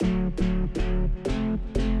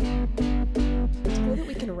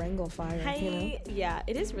fire. Yeah,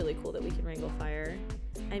 it is really cool that we can wrangle fire.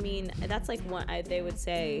 I mean, that's like they would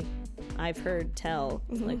say, I've heard tell,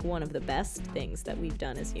 like one of the best things that we've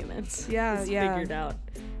done as humans. Yeah. Figured out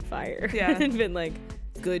fire. Yeah. And been like,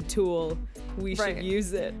 good tool. We should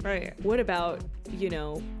use it. Right. What about,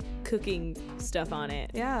 cooking stuff on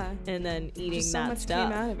it? Yeah. And then eating just so that much stuff.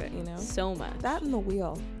 came out of it, So much. That and the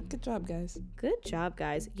wheel. Good job, guys. Good job,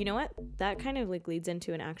 guys. You know what? That kind of like leads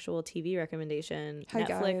into an actual TV recommendation. Hi,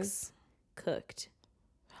 Netflix guys. Cooked.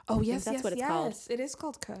 Oh, yes, that's what it's called. It is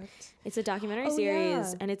called Cooked. It's a documentary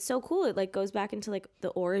series, and it's so cool. It like goes back into like the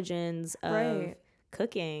origins of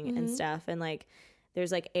cooking and stuff, and like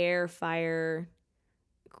there's like air, fire,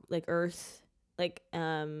 like earth, like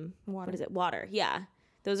water. What is it? Water. Yeah,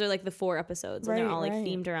 those are like the 4 episodes, and they're all like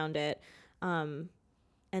themed around it, and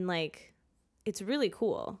like. It's really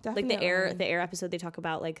cool. Definitely. Like the air episode, they talk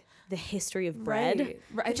about like the history of bread.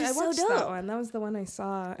 Right. I watched that one. That was the one I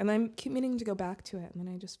saw, and I keep meaning to go back to it, and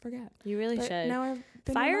then I just forget. You really should. Now I've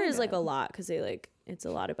been Fire reminded. is like a lot because they like it's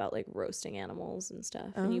a lot about like roasting animals and stuff.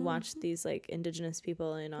 And you watch these like indigenous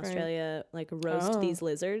people in Australia like roast these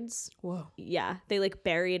lizards. Whoa. Yeah, they like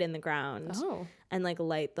bury it in the ground. Oh. And like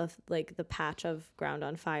light the patch of ground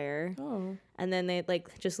on fire. Oh. And then they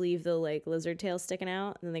like just leave the like lizard tail sticking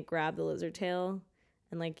out, and then they grab the lizard tail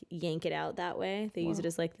and like yank it out that way. They use it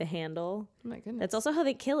as like the handle. Oh my goodness. That's also how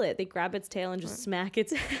they kill it. They grab its tail and just smack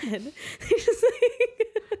its head.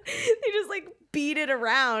 They just like beat it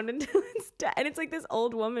around until it's dead. And it's like this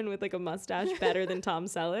old woman with like a mustache better than Tom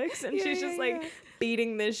Selleck's, and she's just like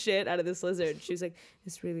beating this shit out of this lizard. She's like,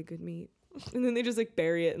 it's really good meat. And then they just like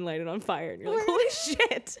bury it and light it on fire, and you're like, holy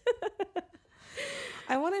shit.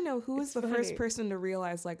 I want to know who was the first person to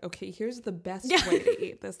realize, like, okay, here's the best way to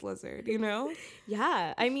eat this lizard,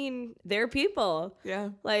 Yeah. I mean, they're people. Yeah.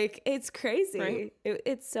 Like, it's crazy. Right?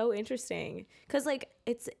 It's so interesting. Because, like,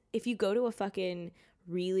 if you go to a fucking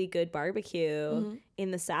really good barbecue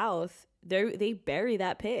in the South, they bury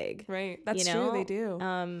that pig. Right. That's true. They do.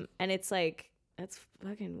 And it's like, that's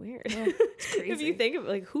fucking weird. Yeah, it's crazy. If you think of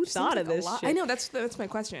like, who thought of this shit? I know, that's my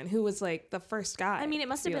question. Who was like the first guy? I mean, it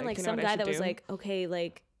must have been like some guy that was like, okay,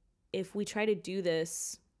 like if we try to do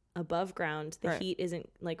this above ground, the heat isn't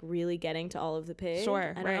like really getting to all of the pig.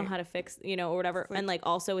 Sure. I don't know how to fix, or whatever. And like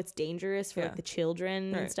also it's dangerous for like the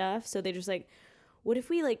children and stuff. So they just like, what if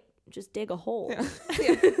we like just dig a hole?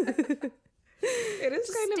 Yeah. It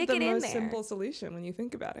is kind of the most simple solution when you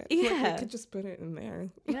think about it. Yeah. Like, we could just put it in there,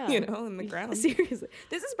 in the ground. Seriously.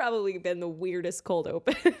 This has probably been the weirdest cold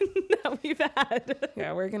open that we've had.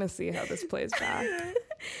 Yeah, we're going to see how this plays back.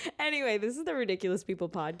 Anyway, this is the Ridiculous People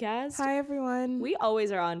Podcast. Hi, everyone. We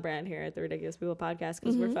always are on brand here at the Ridiculous People Podcast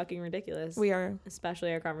because we're fucking ridiculous. We are.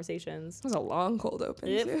 Especially our conversations. It was a long cold open,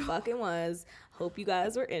 It fucking was. Hope you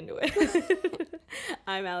guys were into it.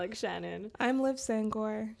 I'm Alex Shannon. I'm Liv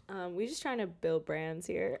Sangor. We're just trying to build brands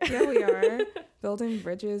here. Yeah, we are. Building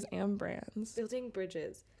bridges and brands. Building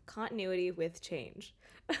bridges. Continuity with change.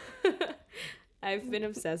 I've been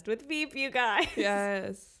obsessed with Veep, you guys.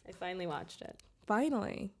 Yes. I finally watched it.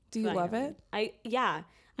 Finally. Do you love it?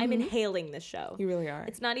 I'm inhaling this show. You really are.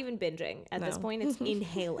 It's not even binging. At this point, it's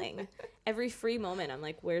inhaling. Every free moment, I'm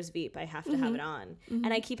like, where's Veep? I have to have it on.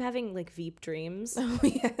 And I keep having like Veep dreams. Oh,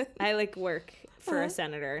 yeah. I like work for a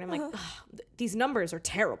senator, and I'm like, these numbers are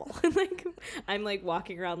terrible. I'm like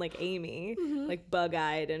walking around like Amy, like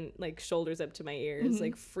bug-eyed and like shoulders up to my ears,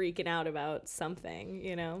 like freaking out about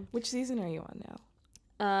something, Which season are you on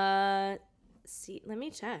now? See, let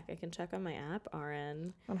me check. I can check on my app,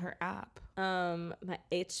 RN. On her app. My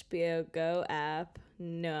HBO Go app,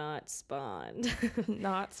 not spawned.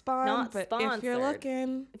 Not spawned, Not but sponsored. if you're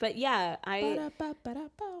looking. But yeah, I'm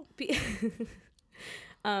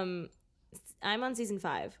on season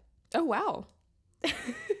 5. Oh, wow.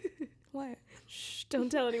 What? Shh, don't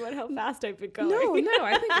tell anyone how fast I've been going. No,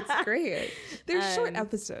 I think it's great. They're short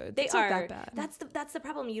episodes. They it's are. Not that bad. That's the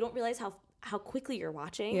problem. You don't realize how quickly you're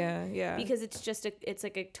watching. Yeah. Because it's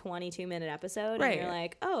like a 22-minute episode, right. And you're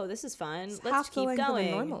like, oh, this is fun. It's Let's half keep the going.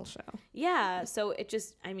 Of a normal show. Yeah. So I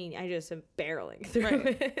just am barreling through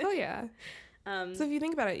it. Oh yeah. So if you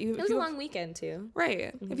think about it, it was a long weekend too.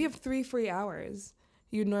 Right. If you have 3 free hours,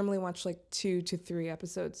 you'd normally watch like 2 to 3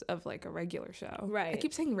 episodes of like a regular show. Right. I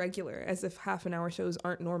keep saying regular as if half-an-hour shows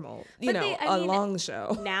aren't normal. Long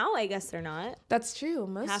show. Now I guess they're not. That's true.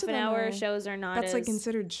 Most half of an them hour shows are not. That's like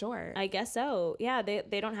considered short. I guess so. Yeah,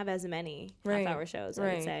 they don't have as many half-hour shows.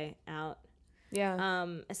 I would say out. Yeah.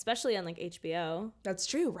 Especially on like HBO. That's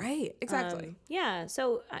true. Right. Exactly. Yeah.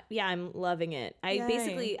 So I'm loving it.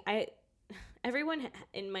 Everyone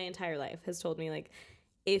in my entire life has told me like,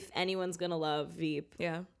 if anyone's gonna love Veep,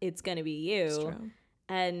 it's gonna be you. It's true.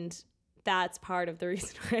 And that's part of the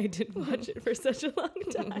reason why I didn't watch it for such a long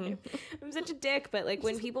time. I'm such a dick, but like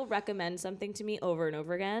when people recommend something to me over and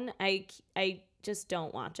over again, I just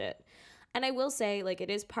don't watch it. And I will say, like, it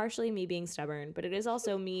is partially me being stubborn, but it is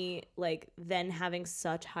also me, like, then having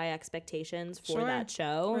such high expectations for that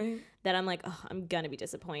show that I'm like, oh, I'm gonna be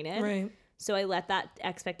disappointed. Right. So I let that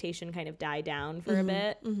expectation kind of die down for a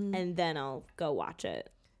bit, and then I'll go watch it.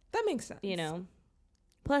 That makes sense. You know?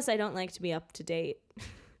 Plus, I don't like to be up to date.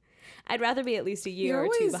 I'd rather be at least a year or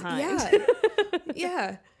two behind.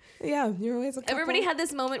 Yeah. Yeah. You're always a couple. Everybody had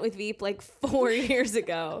this moment with Veep like 4 years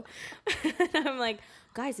ago. And I'm like,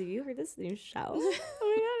 guys, have you heard this new show? Oh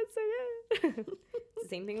my God, it's so good. It's the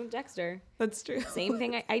same thing with Dexter. That's true. Same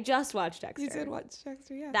thing. I just watched Dexter. You did watch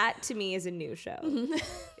Dexter, yeah. That to me is a new show.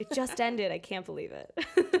 It just ended. I can't believe it.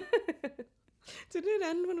 Did it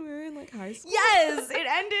end when we were in like high school? Yes, it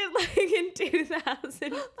ended like in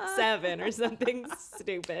 2007 or something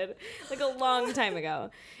stupid, like a long time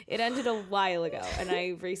ago. It ended a while ago, and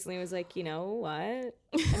I recently was like, you know what?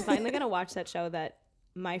 I'm finally gonna watch that show that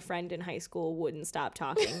my friend in high school wouldn't stop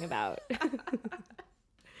talking about.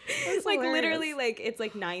 It's like hilarious. Literally, like it's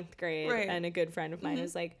like 9th grade, and a good friend of mine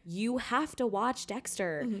was like, "You have to watch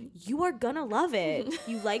Dexter. You are gonna love it.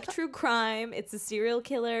 You like true crime. It's a serial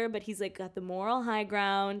killer, but he's like got the moral high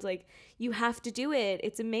ground. Like you have to do it.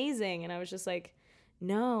 It's amazing." And I was just like,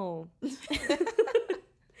 "No."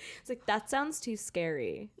 It's like that sounds too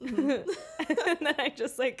scary. And then I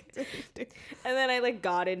just like, and then I like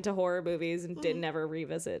got into horror movies and didn't ever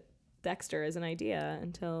revisit Dexter as an idea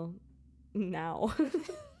until now.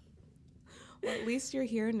 Well, at least you're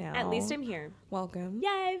here now. At least I'm here. Welcome.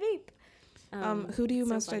 Yay, Veep. Who do you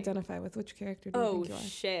most identify with? Which character do you think you are? Oh,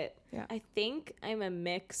 shit. Yeah. I think I'm a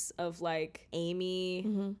mix of, like,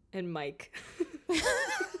 Amy and Mike.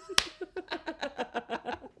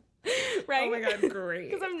 Right? Oh, my God,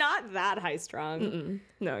 great. Because I'm not that high-strong.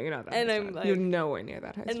 No, you're not that and high-strong. I'm like, you're nowhere near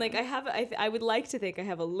that high-strong. And, like, I would like to think I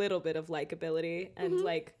have a little bit of likability and,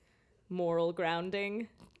 like, moral grounding.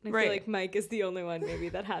 I feel like Mike is the only one maybe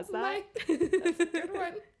that has that. Mike, that's a good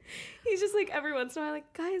one. He's just like every once in a while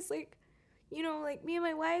like, guys, like, you know, like me and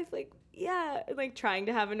my wife, like, yeah, like trying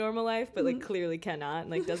to have a normal life, but like clearly cannot and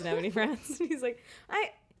like doesn't have any friends. And he's like,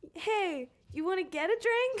 hey, you want to get a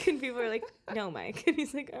drink? And people are like, no, Mike. And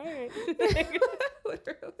he's like, all right.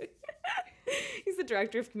 Literally. He's the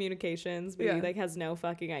director of communications, but he like has no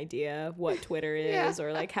fucking idea what Twitter is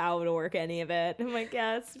or like how to work any of it. I'm like,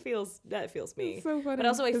 yeah, that feels me. It's so funny. But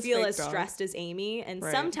also I feel as stressed as Amy, and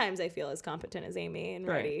sometimes I feel as competent as Amy and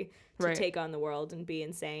ready to take on the world and be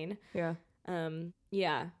insane. Yeah.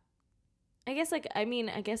 Yeah. I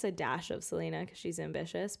guess a dash of Selena because she's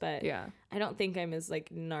ambitious, but I don't think I'm as like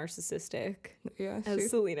narcissistic as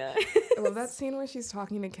Selena. I love that scene where she's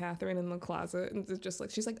talking to Catherine in the closet and it's just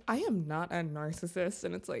like she's like, I am not a narcissist,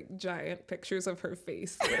 and it's like giant pictures of her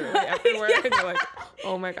face literally everywhere, and you're like,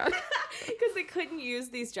 oh my God. Because they couldn't use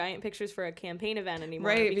these giant pictures for a campaign event anymore,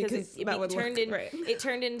 right? Because it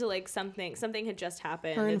turned into like something had just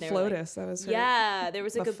happened. Her and Flotus, that was her. Yeah, there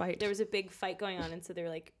was there was a big fight going on, and so they were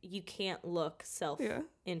like, you can't look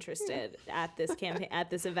self-interested at this campaign at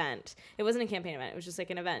this event. It wasn't a campaign event; it was just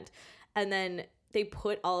like an event, and then they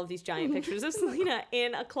put all of these giant pictures of Selena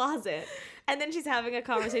in a closet, and then she's having a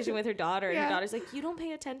conversation with her daughter, and her daughter's like, you don't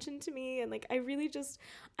pay attention to me, and like I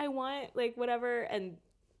want like whatever, and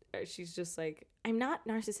she's just like, I'm not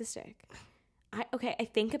narcissistic. I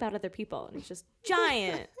think about other people, and it's just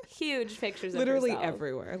giant, huge pictures literally of herself.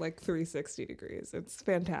 Everywhere, like 360 degrees. It's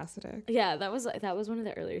fantastic. Yeah, that was one of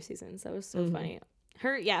the earlier seasons. That was so funny.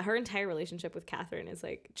 Her entire relationship with Catherine is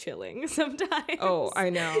like chilling sometimes. Oh, I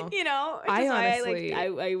know. You know, I honestly,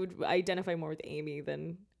 I would identify more with Amy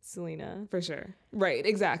than Selena, for sure. Right,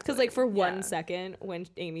 exactly. Because like for 1 second, when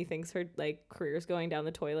Amy thinks her like career's going down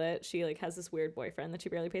the toilet, she like has this weird boyfriend that she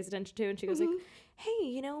barely pays attention to, and she goes like, hey,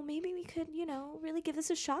 you know, maybe we could, you know, really give this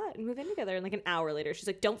a shot and move in together. And like an hour later, she's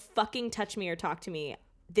like, don't fucking touch me or talk to me.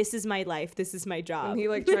 This is my life. This is my job. And he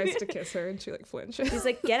like tries to kiss her, and she like flinches. He's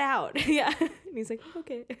like, get out. Yeah. And he's like,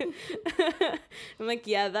 okay. I'm like,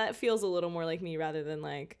 yeah, that feels a little more like me rather than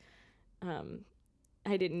like,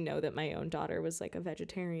 I didn't know that my own daughter was like a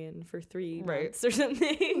vegetarian for 3 months or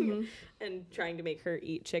something, and trying to make her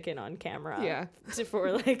eat chicken on camera. Yeah.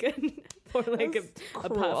 For like a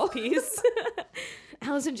puff piece.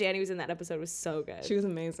 Allison Janney was in that episode. Was so good. She was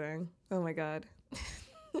amazing. Oh my God.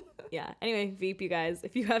 Yeah. Anyway, Veep, you guys,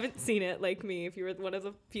 if you haven't seen it, like me, if you were one of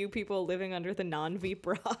the few people living under the non-Veep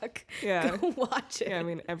rock, Yeah. go watch it. Yeah, I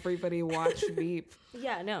mean, everybody watch Veep.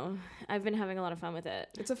 Yeah, no, I've been having a lot of fun with it.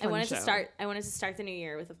 It's a fun show. I wanted to start the new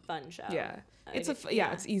year with a fun show. Yeah.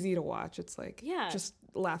 It's easy to watch. It's like, just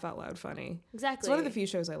laugh out loud funny. Exactly. It's one of the few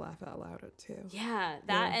shows I laugh out loud at too. Yeah,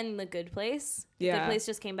 that and The Good Place. Yeah. Good Place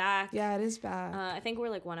just came back. Yeah, it is bad. I think we're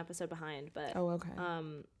like one episode behind, but okay.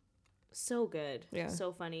 so good. Yeah.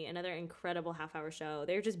 So funny. Another incredible half-hour show.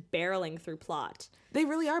 They're just barreling through plot. They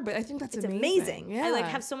really are, but I think that's it's amazing. Yeah. I like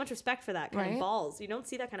have so much respect for that kind of balls. You don't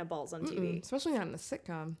see that kind of balls on TV. Especially not in a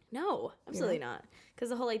sitcom. No, absolutely not. Because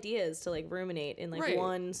the whole idea is to like ruminate in like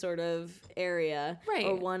one sort of area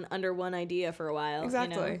or under one idea for a while.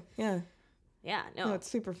 Exactly. You know? Yeah. Yeah. No, it's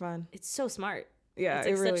super fun. It's so smart. Yeah, it's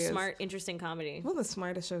like it really such is. Smart, interesting comedy. One of the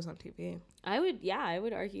smartest shows on TV. I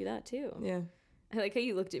would argue that too. Yeah. I like how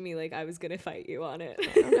you looked at me like I was gonna fight you on it.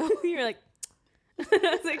 I don't know. You were like,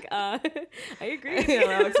 I was like, I agree.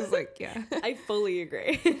 Yeah, Alex was like, yeah. I fully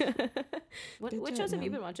agree. What shows have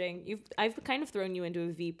you been watching? I've kind of thrown you into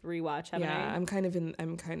a Veep rewatch, haven't I? Yeah, I'm kind of in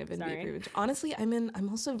Veep rewatch. Honestly, I'm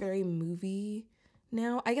also very movie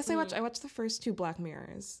now. I guess I watched the first 2 Black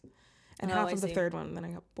Mirrors. And half of the third one, and then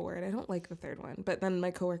I got bored. I don't like the third one, but then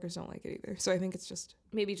my coworkers don't like it either. So I think it's just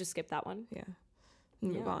maybe just skip that one. Yeah,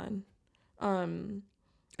 move on.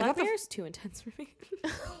 Black Mirror's too intense for me.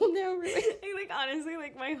 Oh no, really? Honestly,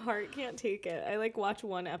 my heart can't take it. I watch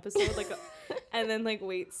one episode and then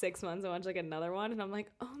wait 6 months and watch another one, and I'm like,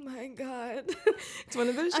 oh my god. It's one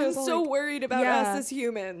of those shows. I'm so worried about us as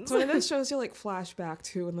humans. It's one of those shows you'll flash back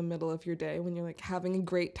to in the middle of your day when you're having a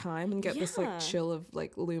great time and get this chill of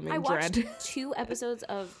looming dread. I watched 2 episodes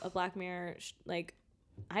of a Black Mirror.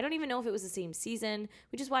 I don't even know if it was the same season.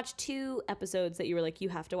 We just watched 2 episodes that you were you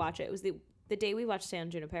have to watch it. It was the day we watched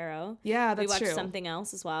San Junipero. Yeah, that's true. We watched something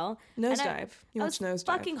else as well. Nosedive. I was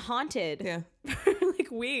fucking haunted. Yeah. For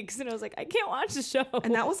weeks, and I was like, I can't watch the show.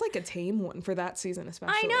 And that was a tame one for that season,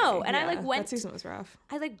 especially. I know, and I went. That season was rough.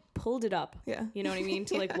 I pulled it up. Yeah. You know what I mean?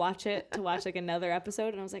 To watch it, to watch another episode,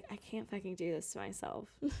 and I was like, I can't fucking do this to myself,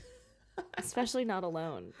 especially not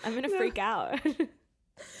alone. I'm gonna freak out.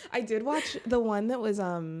 I did watch the one that was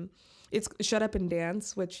it's Shut Up and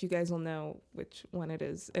Dance, which you guys will know which one it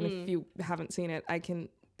is. And if you haven't seen it, I can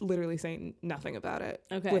literally say nothing about it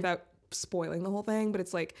without spoiling the whole thing. But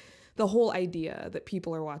it's the whole idea that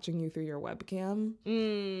people are watching you through your webcam.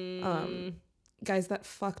 Guys, that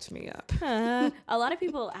fucked me up. A lot of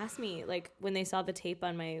people asked me when they saw the tape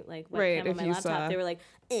on my webcam on my laptop, they were like,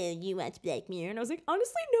 you watch Black Mirror? And I was like,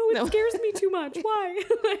 honestly, no, it scares me too much. Why?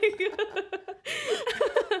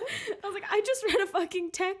 I was like, I just read a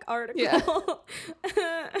fucking tech article. Yeah.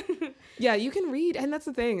 Yeah, you can read, and that's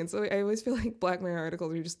the thing. And so I always feel Black Mirror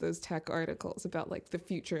articles are just those tech articles about the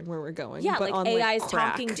future and where we're going. Yeah, but on, AIs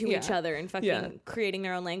crack. talking to each other and fucking creating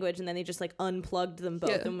their own language, and then they just unplugged them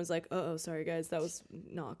both and was like, oh, sorry guys, that was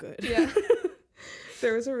not good. Yeah.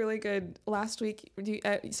 There was a really good last week.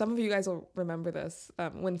 Some of you guys will remember this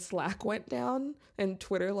when Slack went down and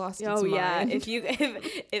Twitter lost its mind. Oh yeah, if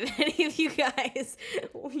any of you guys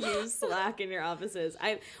use Slack in your offices,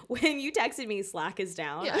 when you texted me Slack is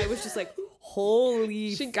down, I was just like,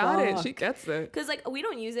 holy she fuck. Got it. She gets it. Because we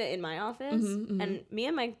don't use it in my office, and me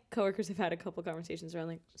and my coworkers have had a couple conversations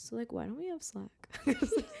around so why don't we have Slack?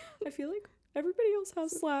 I feel like everybody else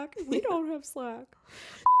has Slack. We don't have Slack.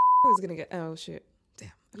 I was gonna get shoot. Damn.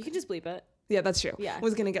 Okay. You can just bleep it. Yeah, that's true. Yeah. I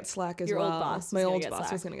was gonna get Slack as Your well. old boss. My old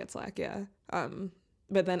boss was gonna get Slack. Yeah.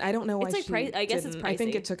 But then I don't know why it's I guess it's pricey. I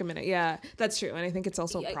think it took a minute. Yeah, that's true. And I think it's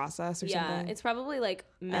also a process or something. Yeah, it's probably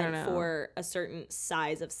meant for a certain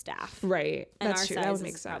size of staff. Right. And that's our true. size That would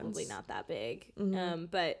make is sense. probably not that big.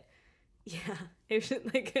 But yeah, it was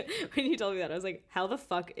when you told me that, I was like, how the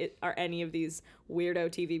fuck are any of these weirdo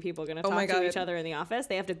TV people gonna talk to each other in the office?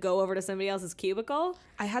 They have to go over to somebody else's cubicle.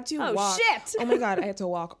 I had to walk. Shit! Oh my god, I had to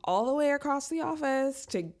walk all the way across the office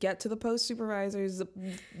to get to the post supervisor's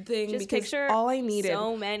thing. Just because picture all I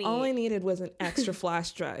needed was an extra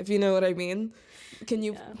flash drive. You know what I mean? Can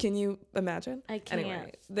you imagine? I can't.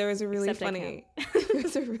 Anyway, there was a really funny. There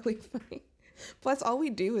was a really funny. Plus, all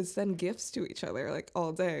we do is send gifts to each other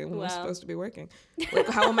all day when we're supposed to be working.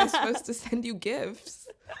 How am I supposed to send you gifts?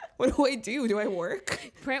 What do I do? Do I work?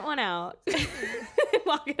 Print one out,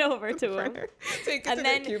 walk it over to them, take it to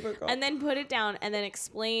their cubicle, and then put it down, and then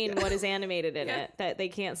explain what is animated in it that they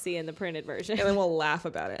can't see in the printed version. And then we'll laugh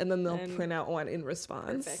about it, and then they'll print out one in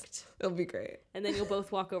response. Perfect. It'll be great. And then you'll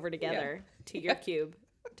both walk over together to your cube,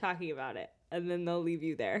 talking about it, and then they'll leave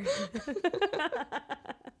you there.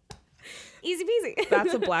 Easy peasy.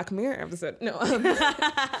 That's a Black Mirror episode. No.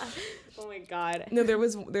 Oh my God. No, there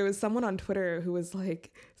was someone on Twitter who was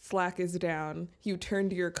like, Slack is down. You turn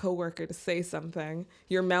to your coworker to say something.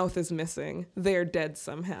 Your mouth is missing. They're dead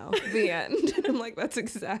somehow. The end. And I'm like, that's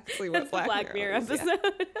exactly what Black Mirror episode. Yeah.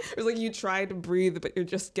 It was like you try to breathe, but you're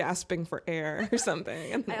just gasping for air or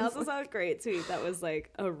something. And I also saw a great tweet that was like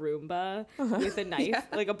a Roomba with a knife,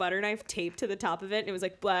 like a butter knife taped to the top of it. And it was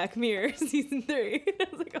like Black Mirror season 3. I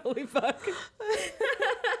was like, holy fuck.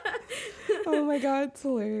 Oh my God, it's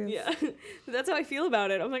hilarious. Yeah, that's how I feel about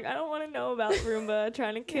it. I'm like, I don't want to know about Roomba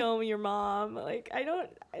trying to kill your mom. Like,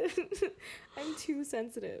 I'm too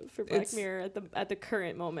sensitive for Black Mirror at the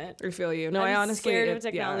current moment. I feel you. No, I'm I honestly scared of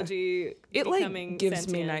technology. It like gives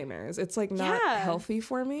sentient. me nightmares. It's like not healthy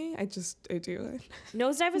for me. I do it.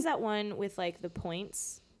 Nosedive is that one with like the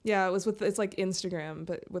points. Yeah, it's like Instagram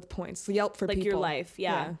but with points. Yelp for like people. Your life.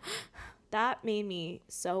 Yeah. That made me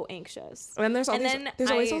so anxious. And there's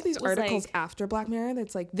always all these articles like, after Black Mirror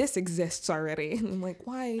that's like, this exists already. And I'm like,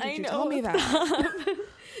 why did you tell me that?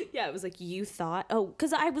 Yeah, it was like, you thought,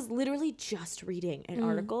 because I was literally just reading an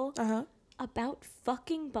article about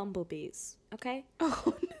fucking bumblebees. Okay?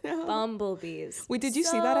 Oh, no. Bumblebees. Wait, did you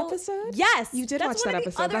see that episode? Yes. You did watch that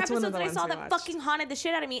episode. That's one of the episodes that I saw that fucking haunted the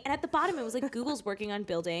shit out of me. And at the bottom, it was like, Google's working on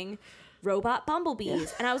building robot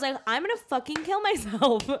bumblebees. And I was like, I'm gonna fucking kill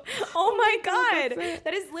myself. Oh my God.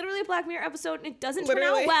 That is literally a Black Mirror episode and it doesn't turn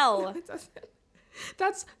out well. It doesn't.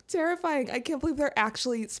 That's terrifying. I can't believe they're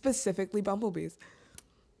actually specifically bumblebees.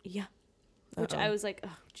 Yeah. Which I was like,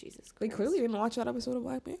 oh, Jesus Christ. They clearly didn't watch that episode of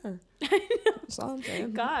Black Mirror. I know. That's all I'm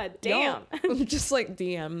saying. God damn. Just like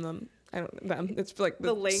DM them. I don't know. It's like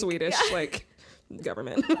the link. Swedish like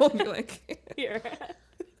government. We'll be like, here.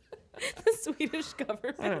 The Swedish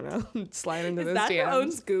government. I don't know. Slide into those DMs. Is that DMs. who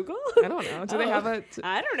owns Google? I don't know. Do they have a...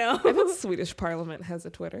 I don't know. I think Swedish Parliament has a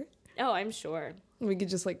Twitter. Oh, I'm sure. We could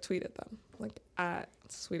just like tweet at them. Like at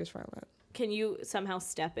Swedish Parliament. Can you somehow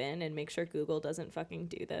step in and make sure Google doesn't fucking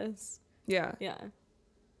do this? Yeah. Yeah.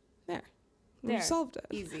 There. We solved it.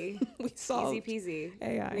 Easy. We solved easy peasy.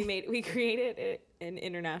 AI. We created an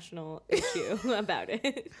international issue about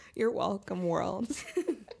it. You're welcome, world.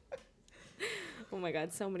 Oh my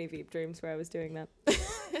God, so many Veep dreams where I was doing that.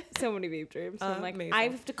 So many Veep dreams. I'm like, amazing. I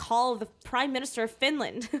have to call the Prime Minister of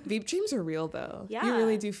Finland. Veep dreams are real though. Yeah. You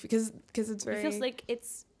really do because it's very... It feels like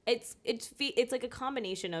it's like a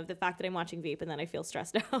combination of the fact that I'm watching Veep and then I feel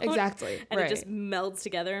stressed out. Exactly. And it just melds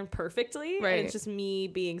together and perfectly. Right. And it's just me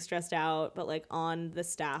being stressed out, but like on the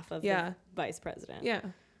staff of the vice president. Yeah.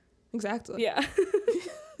 Exactly. Yeah.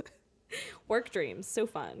 Work dreams. So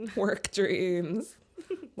fun. Work dreams.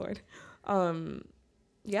 Lord.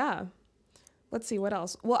 Yeah. Let's see what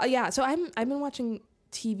else. Well, yeah. So I've been watching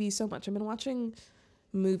TV so much. I've been watching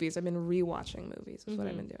movies. I've been rewatching movies. Is what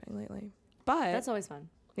I've been doing lately. But that's always fun.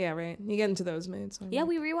 Yeah, right. You get into those moods. Yeah,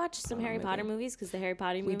 we rewatched some Harry Potter movies because the Harry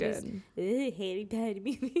Potter movies. We did. Harry Potter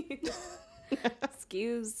movies.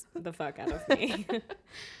 Excuse the fuck out of me.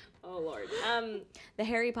 Oh Lord. The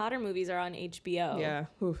Harry Potter movies are on HBO. Yeah.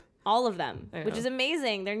 Oof. All of them, which is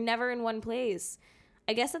amazing. They're never in one place.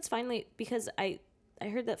 I guess that's finally because I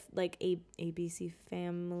heard that like ABC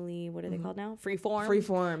Family, what are they called now?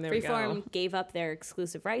 Freeform. There we go. Freeform gave up their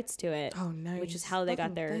exclusive rights to it. Oh, nice. Which is how they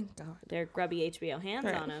got their grubby HBO hands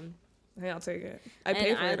on them. Hey, I'll take it. I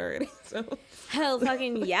paid for it already. So. Hell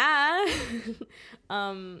fucking yeah.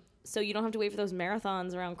 So you don't have to wait for those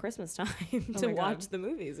marathons around Christmas time to watch the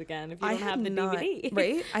movies again if you don't have the DVD.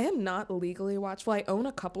 Right? I had not legally watched. Well, I own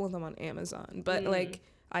a couple of them on Amazon, but like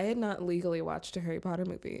I had not legally watched a Harry Potter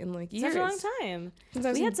movie in like years. Such a long time.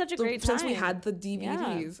 We had such a great time. Since we had the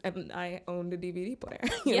DVDs and I owned a DVD player.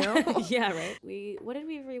 You know? Yeah, right. What did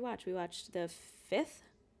we rewatch? We watched the 5th?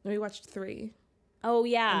 We watched 3. Oh,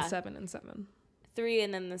 yeah. And 7 and 7. 3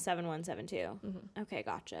 and then the 7, 1, 7, 2. Mm-hmm. Okay,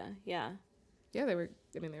 gotcha. Yeah. Yeah, they were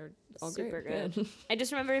all super great. good. I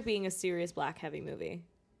just remember it being a serious black heavy movie.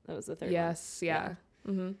 That was the third one. Yes, yeah.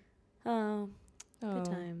 Mm-hmm. Oh, good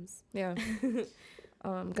times. Yeah.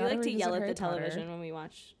 We like to yell at the television when we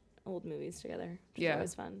watch old movies together. Yeah. It's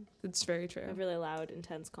always fun. It's very true. A really loud,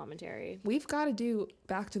 intense commentary. We've got to do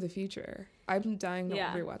Back to the Future. I'm dying to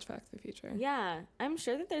rewatch Back to the Future. Yeah. I'm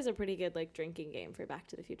sure that there's a pretty good like drinking game for Back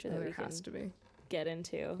to the Future that we can get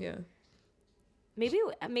into. Yeah. Maybe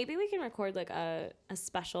we can record like a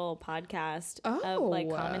special podcast of like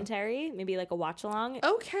commentary, maybe like a watch along.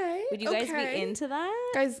 Okay. Would you guys be into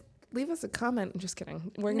that? Guys, leave us a comment. I'm just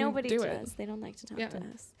kidding. Nobody do it. They don't like to talk to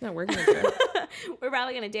us. No, we're gonna do it. We're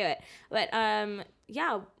probably gonna do it. But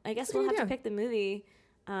yeah, I guess we'll have to pick the movie.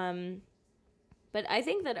 But I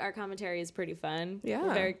think that our commentary is pretty fun. Yeah.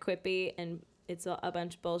 We're very quippy and it's a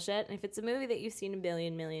bunch of bullshit. And if it's a movie that you've seen a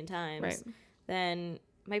million times, then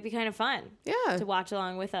might be kind of fun. Yeah. To watch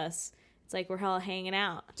along with us. It's like we're all hanging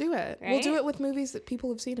out. Do it. Right? We'll do it with movies that people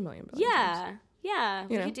have seen a million times. Yeah.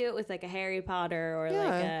 We could do it with like a Harry Potter or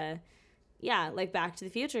like Back to the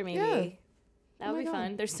Future maybe. Yeah. That would be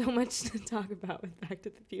fun. There's so much to talk about with Back to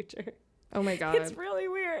the Future. Oh my God. It's really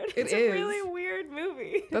weird. It's a really weird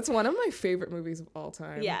movie. That's one of my favorite movies of all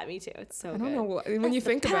time. Yeah, me too. It's so good. I don't know when you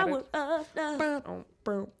think about it.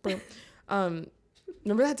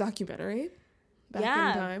 Remember that documentary? Back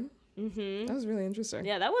in time? Mm-hmm. That was really interesting.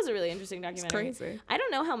 Yeah, that was a really interesting documentary. It's crazy. I don't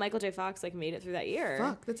know how Michael J. Fox like made it through that year.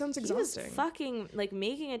 Fuck, that sounds exhausting. He was fucking like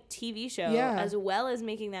making a TV show as well as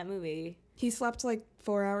making that movie. He slept like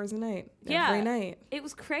 4 hours a night. Every night. It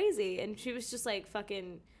was crazy, and she was just like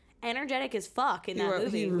fucking energetic as fuck in that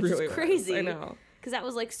movie, he which really is crazy. Was. I know. Because that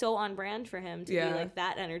was like so on brand for him to be like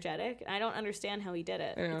that energetic. I don't understand how he did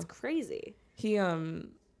it. It's crazy. He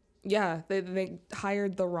they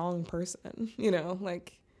hired the wrong person. He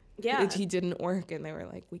didn't work, and they were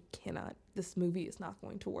like, this movie is not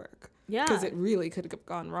going to work. Yeah, because it really could have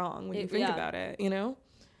gone wrong when you think about it. He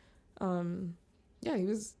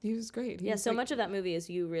was great. He was so much of that movie is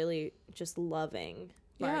you really just loving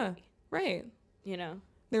Marty. Yeah, right.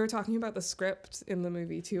 They were talking about the script in the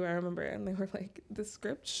movie too, I remember, and they were like, the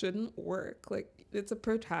script shouldn't work. Like, it's a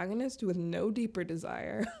protagonist with no deeper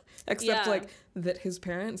desire except like that his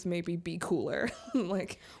parents maybe be cooler.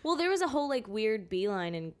 Well, there was a whole like weird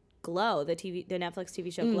beeline in Glow, the Netflix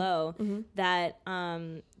TV show Glow, that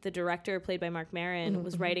the director played by Mark Maron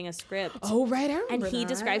was writing a script. Oh, right, I remember and he that.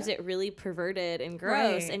 describes it really perverted and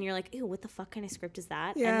gross, and you're like, ew, what the fuck kind of script is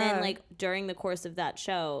that? And then like during the course of that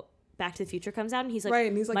show, Back to the Future comes out, and he's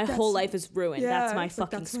like, my whole life is ruined. That's my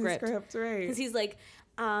fucking script. Right. Because he's like,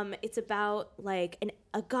 it's about like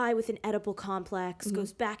a guy with an Oedipal complex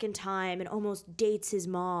goes back in time and almost dates his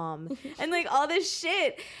mom and like all this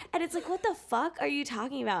shit. And it's like, what the fuck are you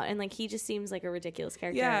talking about? And like, he just seems like a ridiculous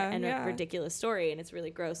character and a ridiculous story, and it's really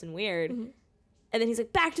gross and weird. And then he's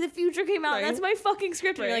like, Back to the Future came out. Right. And that's my fucking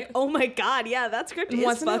script. And you're like, oh my God, yeah, that script is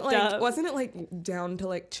fucked up. Wasn't it like down to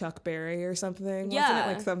like Chuck Berry or something? Yeah. Wasn't it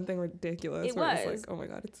like something ridiculous? It was. It was like, oh my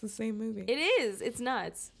God, it's the same movie. It is. It's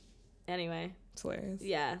nuts. Anyway. It's hilarious.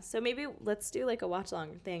 Yeah. So maybe let's do like a watch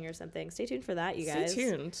along thing or something. Stay tuned for that, you guys. Stay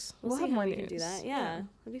tuned. We'll see how we can do that. Yeah.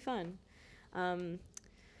 It'll be fun.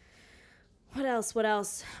 What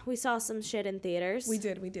else? We saw some shit in theaters. We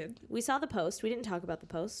did. We saw The Post. We didn't talk about The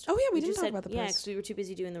Post. Oh, yeah, we didn't talk about The Post. Yeah, because we were too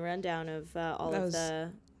busy doing the rundown of all of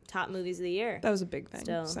the top movies of the year. That was a big thing.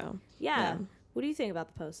 So yeah. What do you think about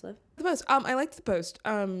The Post, Liv? The Post. I liked The Post.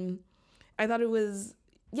 I thought it was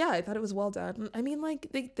well done. I mean, like,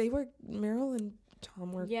 they were, Meryl and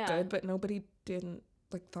Tom were good, but nobody didn't,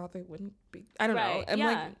 like, thought they wouldn't be. I don't know. I'm,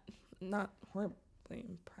 like, not horribly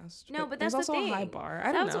impressed. No, but that's also the thing. A high bar.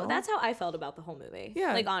 I don't know. That's how I felt about the whole movie.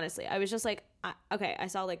 Yeah. Like, honestly, I was just like, I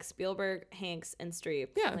saw like Spielberg, Hanks, and Streep,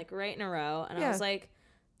 like right in a row, and I was like,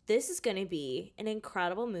 this is gonna be an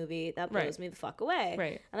incredible movie that blows me the fuck away.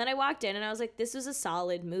 Right. And then I walked in and I was like, this was a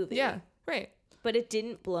solid movie. Yeah. Right. But it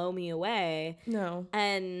didn't blow me away. No.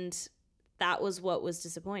 And that was what was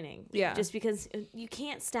disappointing. Yeah. Just because you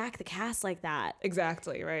can't stack the cast like that.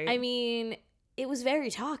 Exactly. Right. I mean, it was very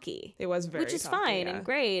talky. It was very talky, which is fine and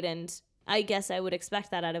great, and I guess I would expect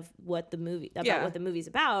that out of what the movie's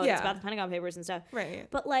about. Yeah. It's about the Pentagon Papers and stuff. Right.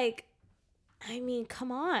 But like, I mean,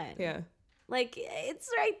 come on. Yeah. Like, it's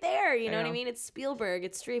right there. You know what I mean? It's Spielberg.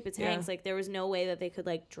 It's Streep. It's Hanks. Like, there was no way that they could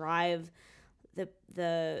like drive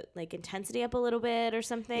the like intensity up a little bit or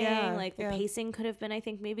something. Yeah. Like the pacing could have been, I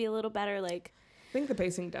think, maybe a little better. Like, I think the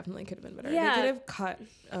pacing definitely could have been better. Yeah. They could have cut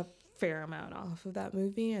a fair amount off of that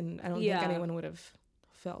movie, and I don't think anyone would have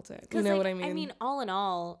felt it. You know what I mean? I mean, all in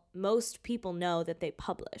all, most people know that they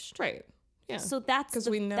published. Right. Yeah. So that's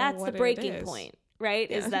the breaking point, right?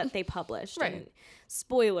 Yeah. Is that they published. Right. And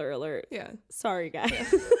spoiler alert. Yeah. Sorry,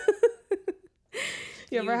 guys.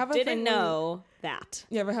 You ever have a didn't know that.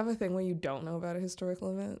 You ever have a thing where you don't know about a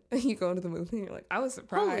historical event and you go into the movie and you're like, I was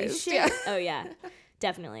surprised. Holy shit. Yeah. Oh, yeah.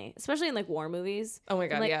 Definitely. Especially in like war movies. Oh my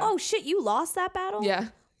God. I'm like, oh shit, you lost that battle? Yeah.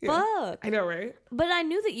 Fuck. I know, right? But I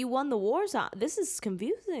knew that you won the war, so this is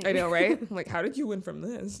confusing. I know, right? I'm like, how did you win from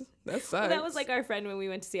this? That sucks. Well, that was like our friend when we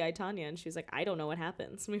went to see I, Tonya, and she was like, I don't know what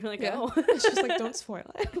happens. And we were like, oh. She's like, don't spoil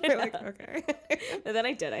it. We're like, okay. And then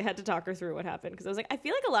I did. I had to talk her through what happened, because I was like, I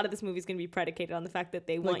feel like a lot of this movie is going to be predicated on the fact that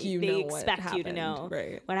they want you, they expect you to know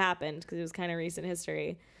what happened, because it was kind of recent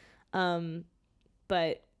history.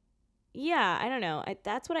 But yeah, I don't know.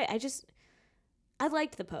 That's what I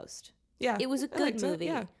liked The Post. Yeah. It was a good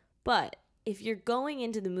movie. But if you're going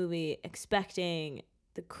into the movie expecting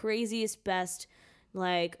the craziest, best,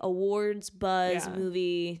 like, awards buzz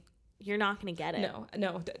movie you're not going to get it.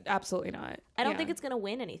 No, absolutely not. I don't think it's going to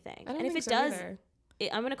win anything. I don't and if think it so does, either.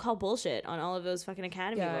 I'm going to call bullshit on all of those fucking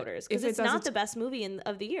Academy voters because it's not the best movie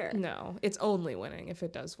of the year. No, it's only winning if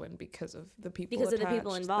it does win because of the people Because of the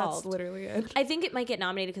people involved. That's literally it. I think it might get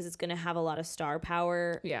nominated because it's going to have a lot of star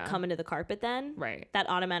power coming to the carpet then. Right. That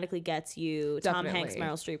automatically gets you Tom Hanks,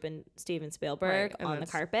 Meryl Streep, and Steven Spielberg on the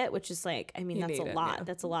carpet, which is like, I mean, that's a lot. Yeah.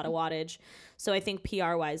 That's a lot of wattage. So I think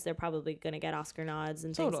PR-wise, they're probably going to get Oscar nods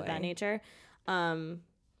and things of that nature.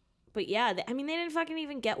 But yeah, I mean, they didn't fucking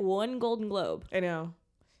even get one Golden Globe. I know.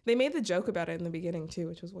 They made the joke about it in the beginning too,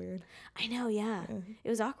 which was weird. I know, yeah. It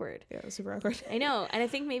was awkward. Yeah, it was super awkward. I know, and I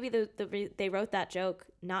think maybe they wrote that joke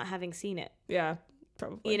not having seen it. Yeah,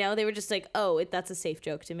 probably. You know, they were just like, "Oh, that's a safe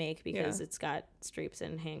joke to make because it's got Streeps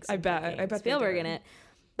and Hanks. And I bet Spielberg in it."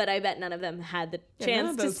 But I bet none of them had the chance to see it. None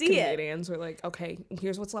of those comedians were like, "Okay,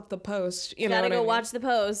 here's what's left the post." You gotta go watch watch the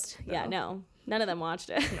post. No. Yeah, no, none of them watched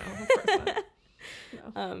it. No, of course not.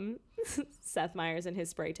 No. Seth Meyers and his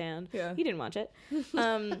spray tan. Yeah, he didn't watch it.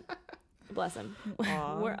 Bless him.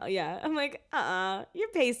 I'm like, you're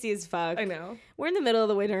pasty as fuck. I know. We're in the middle of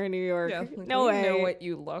the winter in New York. Yeah, no way. You know what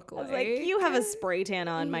you look like. I was like, you have a spray tan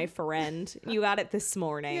on, my friend. You got it this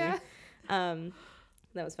morning. Yeah.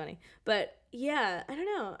 That was funny. But yeah, I don't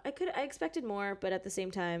know. I expected more, but at the same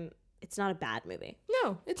time, it's not a bad movie.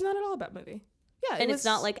 No, it's not at all a bad movie. Yeah, and it's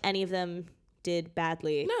not like any of them did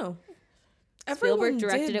badly. No. Spielberg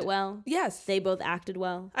directed it well. Yes. They both acted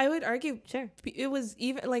well. I would argue. Sure. It was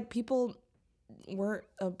even like people weren't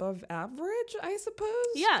above average, I suppose.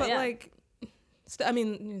 Yeah. But like, I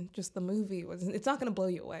mean, just the movie it's not going to blow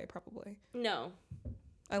you away, probably. No.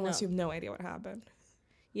 Unless you have no idea what happened.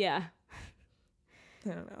 Yeah. I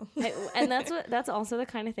don't know. And that's also the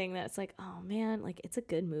kind of thing that's like, oh man, like it's a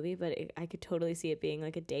good movie, but I could totally see it being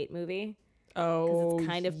like a date movie. Oh, because it's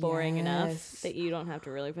kind of boring enough that you don't have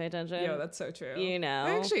to really pay attention. Yeah, that's so true. You know,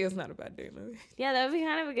 it actually is not a bad date movie. Yeah, that would be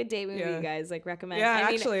kind of a good date movie. You guys like recommend. Yeah, I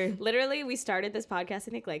mean, actually, literally, we started this podcast.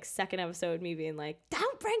 I think like second episode, me being like,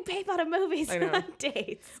 "Don't bring people to movies on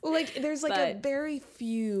dates." Well, like there's like a very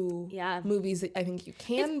few movies that I think you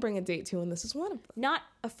can bring a date to, and this is one of them. Not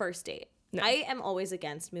a first date. No. I am always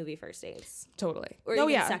against movie first dates. Totally. Or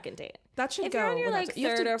even second date. That should if go. If you're on your like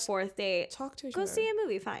third or fourth date, talk to each go other. see a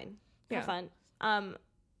movie. Fine. Have fun.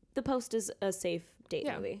 The Post is a safe date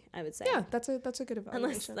movie, I would say. Yeah, that's a good evaluation.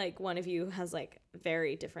 Unless like one of you has like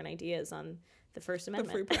very different ideas on the First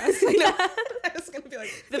Amendment. The free press. I was gonna be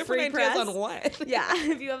like the free press on what? Yeah,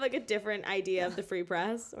 if you have like a different idea of the free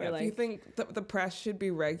press, or like if you think the press should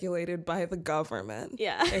be regulated by the government.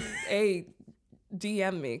 Yeah. A,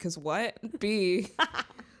 DM me because what? B,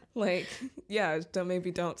 like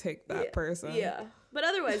maybe don't take that person. Yeah. But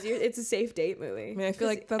otherwise, it's a safe date movie. I mean, I feel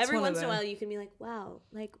like that's every once in a while you can be like, wow,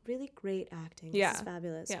 like really great acting. This is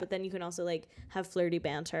fabulous. Yeah. But then you can also like have flirty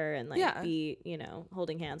banter and like be,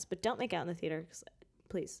 holding hands. But don't make out in the theater,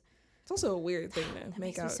 please. It's also a weird thing to that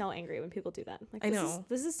make out. Makes me so angry when people do that. Like, I know.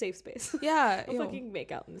 This is a safe space. Yeah. Don't fucking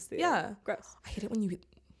make out in this theater. Yeah. Gross. I hate it when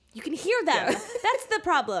you can hear them. Yeah. That's the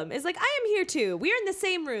problem. It's like, I am here too. We are in the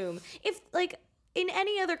same room. If like in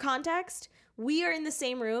any other context, we are in the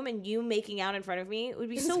same room and you making out in front of me, it would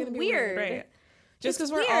be so weird. Right. Just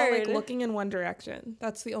because we're all like looking in one direction.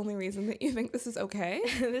 That's the only reason that you think this is okay.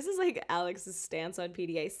 This is like Alex's stance on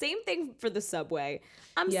PDA. Same thing for the subway.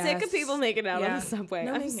 I'm sick of people making out on the subway.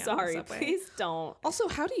 I'm sorry. Please don't. Also,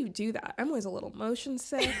 how do you do that? I'm always a little motion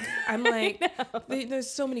sick. I'm like,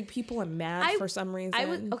 there's so many people. I'm mad for some reason.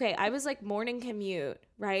 I was like morning commute,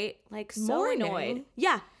 right? Like so annoyed.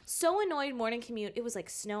 Yeah. So annoyed morning commute. It was like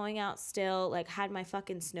snowing out still. Like had my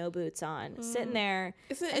fucking snow boots on, sitting there.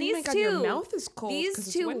 And these two, your mouth is cold.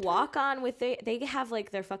 These two walk on with they have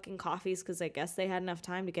like their fucking coffees because I guess they had enough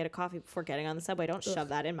time to get a coffee before getting on the subway. Don't shove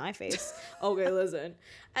that in my face. Okay, listen.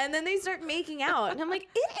 And then they start making out, and I'm like,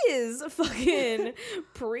 it is fucking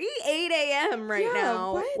pre 8 a.m. right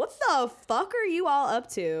now. What the fuck are you all up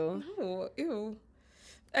to? Oh, ew.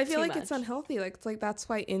 I feel like it's unhealthy. Like it's like that's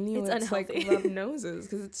why Inuits like rub noses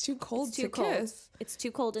because it's too cold to kiss. It's too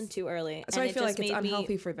cold and too early. So I feel like it's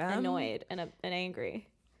unhealthy for them. Annoyed and angry.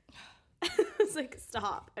 It's like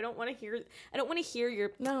stop. I don't want to hear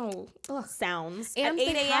your sounds and at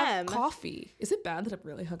 8 a.m. Coffee. Is it bad that I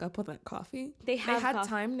really hook up with that coffee? They had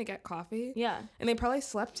time to get coffee. Yeah, and they probably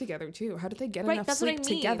slept together too. How did they get enough sleep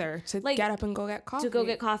together to like, get up and go get coffee? To go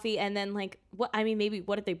get coffee and then like what? I mean, maybe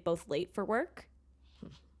what if they both late for work?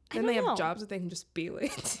 Then they have jobs that they can just be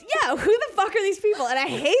late. Yeah, who the fuck are these people? And I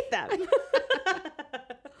hate them.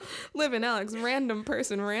 Live in Alex, random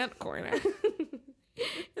person rant corner.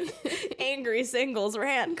 Angry singles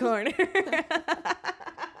rant corner.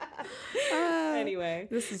 Anyway.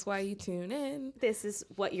 This is why you tune in. This is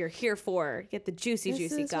what you're here for. Get the juicy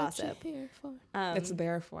gossip. What you're here for. It's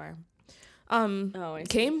there for.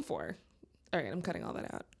 Came for. All right, I'm cutting all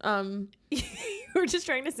that out. You were just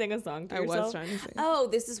trying to sing a song to yourself? I was trying to sing. Oh,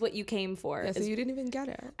 this is what you came for. Yeah, so you didn't even get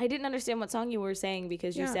it. I didn't understand what song you were saying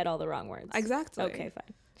because you said all the wrong words. Exactly. Okay,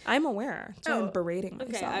 fine. I'm aware. So I'm berating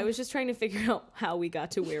myself. Okay, I was just trying to figure out how we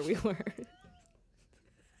got to where we were.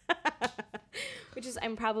 Which is,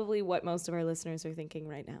 I'm probably what most of our listeners are thinking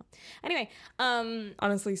right now. Anyway,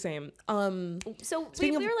 honestly, same. So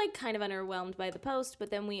we were like kind of underwhelmed by the post,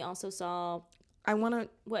 but then we also saw. I want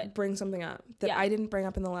to bring something up that I didn't bring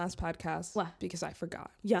up in the last podcast because I forgot.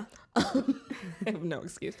 Yeah. I have no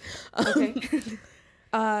excuse. Okay.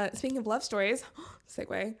 Speaking of love stories,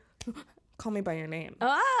 segue. Call Me by Your Name.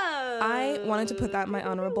 Oh. I wanted to put that in my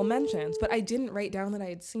honorable mentions, but I didn't write down that I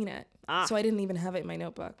had seen it. So I didn't even have it in my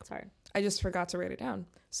notebook. Sorry. I just forgot to write it down.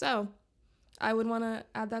 So I would want to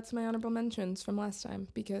add that to my honorable mentions from last time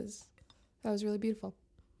because that was really beautiful.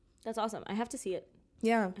 That's awesome. I have to see it.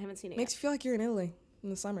 Yeah. I haven't seen it Makes you feel like you're in Italy in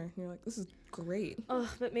the summer. You're like, this is great.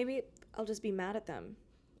 Oh, but maybe I'll just be mad at them.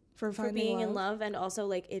 For being in love and also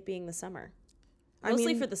like it being the summer.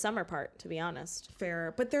 Mostly for the summer part, to be honest.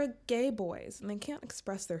 Fair. But they're gay boys and they can't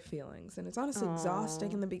express their feelings. And it's honestly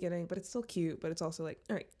exhausting in the beginning, but it's still cute. But it's also like,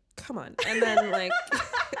 all right, come on. And then like...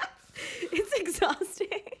 It's exhausting.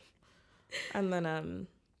 And then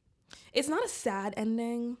it's not a sad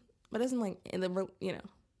ending, but it doesn't like,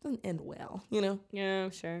 doesn't end well, Yeah,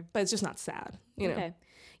 sure. But it's just not sad, Okay.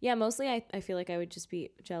 Yeah, mostly I feel like I would just be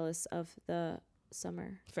jealous of the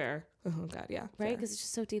summer. Fair. Oh, God, yeah. Right? Because it's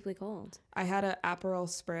just so deeply cold. I had an Aperol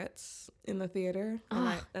Spritz in the theater.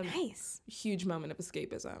 Nice. Huge moment of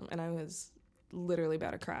escapism. And I was literally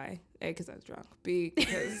about to cry. A, because I was drunk. B,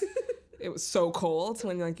 because it was so cold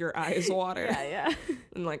when, like, your eyes water. Yeah.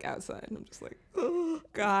 And, like, outside. And I'm just like, oh,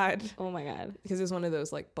 God. Oh, my God. Because it was one of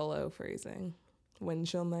those, like, below freezing wind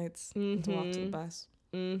chill nights to walk to the bus.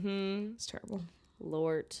 Mm-hmm. It's terrible.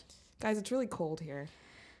 Lord. Guys, it's really cold here.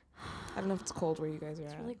 I don't know if it's cold where you guys are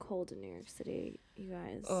at. It's really cold in New York City, you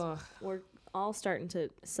guys. Ugh. We're all starting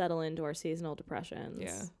to settle into our seasonal depressions.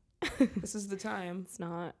 Yeah. This is the time. It's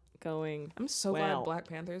not going I'm so glad Black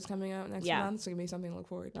Panther is coming out next month. It's going to be something to look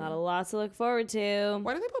forward to. Not a lot to look forward to.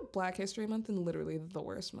 Why do they put Black History Month in literally the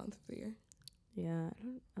worst month of the year? Yeah, I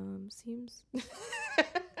don't, seems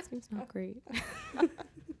not great.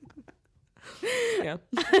 Yeah.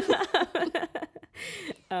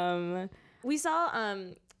 We saw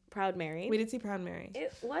Proud Mary. We did see Proud Mary.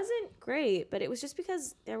 It wasn't great, but it was just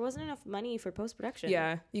because there wasn't enough money for post-production.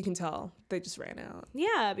 Yeah, you can tell. They just ran out.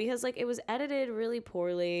 Yeah, because like it was edited really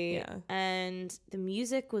poorly. Yeah. And the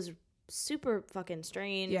music was super fucking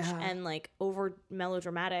strange and like over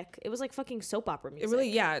melodramatic. It was like fucking soap opera music. It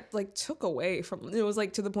really, like took away from, it was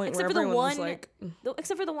like to the point except where everyone was like.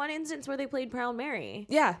 Except for the one instance where they played Proud Mary.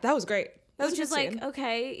 Yeah, that was great. Which is like,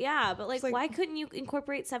 okay, yeah, but like why couldn't you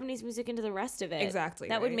incorporate 70s music into the rest of it? Exactly.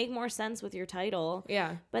 That would make more sense with your title.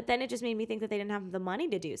 Yeah. But then it just made me think that they didn't have the money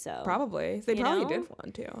to do so. Probably. They probably did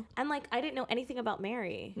want to. And like, I didn't know anything about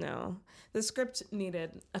Mary. No. The script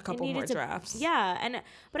needed a couple more drafts. Yeah.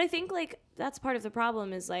 But I think like that's part of the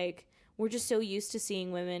problem is like, we're just so used to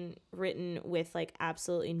seeing women written with like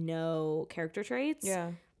absolutely no character traits.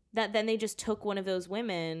 Yeah. That then they just took one of those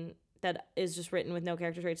women that is just written with no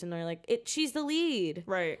character traits and they're like, she's the lead.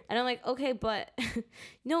 Right. And I'm like, okay, but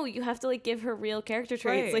no, you have to like give her real character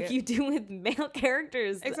traits like you do with male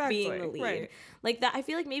characters being the lead. Right. Like that, I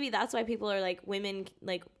feel like maybe that's why people are like women,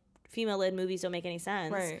 like female-led movies don't make any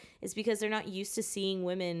sense. Right. It's because they're not used to seeing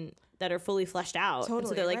women that are fully fleshed out. Totally, and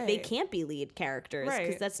so they're like, they can't be lead characters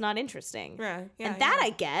because that's not interesting. Right. Yeah, and that I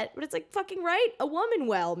get, but it's like fucking write a woman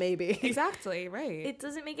well, maybe. Exactly, right. It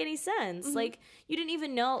doesn't make any sense. Mm-hmm. Like, you didn't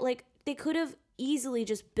even know, like, they could have easily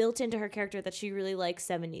just built into her character that she really likes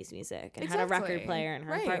 70s music and had a record player in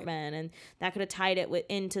her apartment, and that could have tied it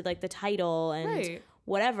into like the title and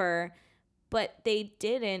whatever, but they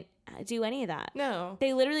didn't do any of that. No.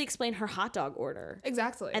 They literally explain her hot dog order.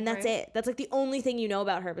 Exactly. And that's it. That's like the only thing you know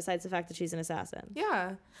about her besides the fact that she's an assassin.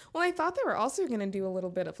 Yeah. Well, I thought they were also going to do a little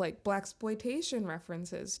bit of like blaxploitation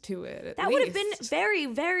references to it. That would have been very,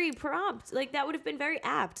 very prompt. Like that would have been very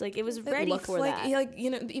apt. Like it was ready for that. Like, you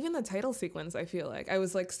know, even the title sequence, I feel like I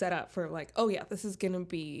was like set up for like, oh yeah, this is going to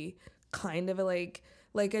be kind of a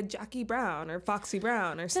like a Jackie Brown or Foxy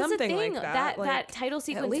Brown or something like that. That title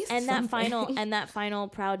sequence and that final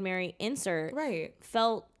Proud Mary insert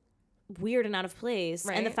felt weird and out of place.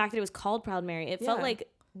 Right. And the fact that it was called Proud Mary, it felt like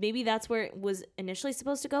maybe that's where it was initially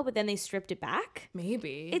supposed to go, but then they stripped it back.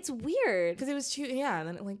 Maybe it's weird because it was too. Yeah, and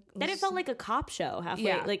then it then it felt like a cop show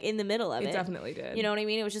halfway, like in the middle of it. It definitely did. You know what I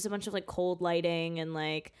mean? It was just a bunch of like cold lighting and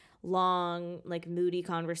like long, like moody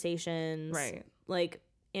conversations, right? Like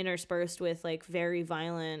interspersed with like very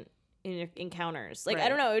violent encounters. Like I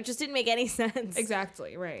don't know, it just didn't make any sense.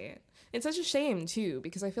 Exactly, right. It's such a shame too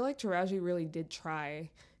because I feel like Taraji really did try.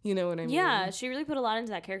 You know what I mean? Yeah, she really put a lot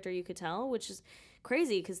into that character, you could tell, which is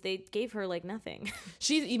crazy because they gave her like nothing.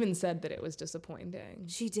 She even said that it was disappointing.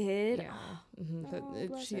 She did? Yeah.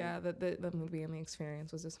 The movie and the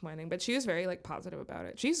experience was disappointing, but she was very like positive about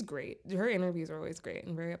it. She's great. Her interviews are always great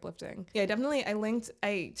and very uplifting. Yeah, definitely.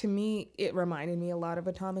 To me it reminded me a lot of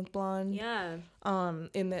Atomic Blonde. Yeah.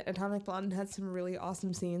 In that Atomic Blonde had some really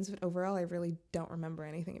awesome scenes, but overall I really don't remember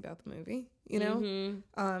anything about the movie. You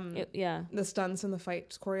know? Yeah. The stunts and the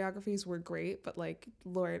fight choreographies were great, but like,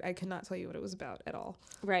 Lord, I could not tell you what it was about at all.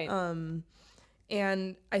 Right.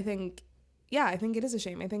 And I think it is a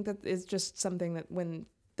shame. I think that is just something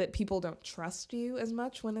that people don't trust you as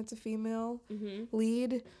much when it's a female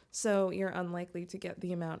lead. So you're unlikely to get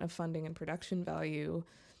the amount of funding and production value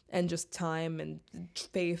and just time and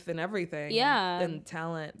faith and everything. Yeah. And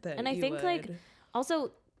talent that and I think like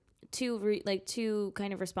also to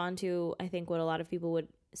kind of respond to, I think what a lot of people would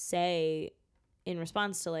say in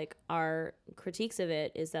response to like our critiques of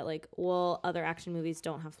it is that like, well, other action movies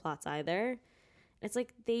don't have plots either. It's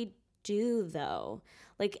like they do though.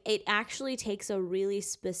 Like it actually takes a really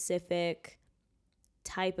specific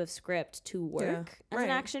type of script to work as an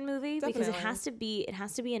action movie. Definitely. Because it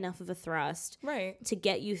has to be enough of a thrust to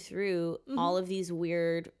get you through all of these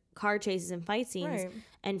weird car chases and fight scenes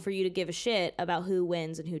and for you to give a shit about who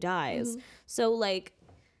wins and who dies. So like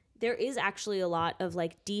there is actually a lot of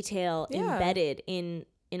like detail embedded in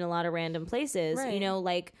a lot of random places, you know,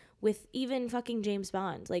 like with even fucking James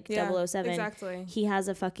Bond, like 007, exactly. He has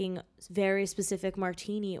a fucking very specific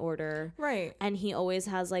martini order. Right. And he always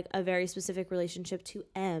has like a very specific relationship to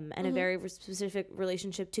M and a very specific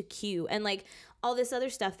relationship to Q and like all this other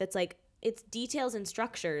stuff that's like, it's details and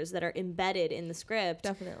structures that are embedded in the script.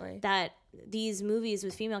 Definitely. That these movies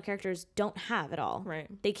with female characters don't have at all. Right.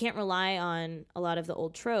 They can't rely on a lot of the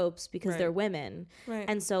old tropes because they're women. Right.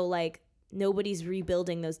 And so like nobody's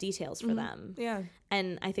rebuilding those details for them. Yeah.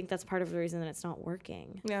 And I think that's part of the reason that it's not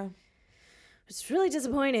working. Yeah. It's really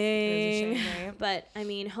disappointing. It is a shame, right? But I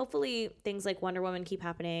mean, hopefully things like Wonder Woman keep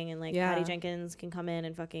happening and like Patty Jenkins can come in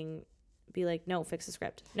and fucking be like, no, fix the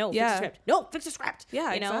script. No, fix the script. No, fix the script.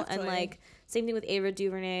 Yeah, you know? exactly. And like same thing with Ava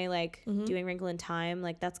DuVernay, like doing Wrinkle in Time.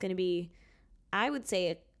 Like that's going to be, I would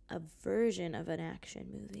say, a version of an action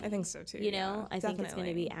movie. I think so too. You know, I think it's going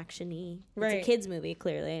to be action-y. It's a kids movie,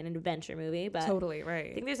 clearly, an adventure movie, but totally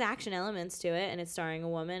right. I think there's action elements to it, and it's starring a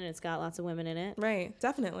woman, and it's got lots of women in it. Right,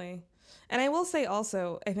 definitely. And I will say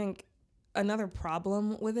also, I think another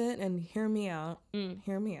problem with it, and hear me out.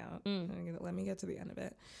 Let me get to the end of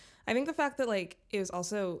it. I think the fact that like it was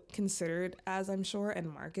also considered, as I'm sure,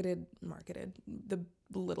 and marketed the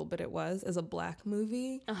little bit it was as a black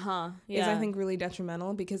movie is I think really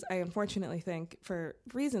detrimental, because I unfortunately think for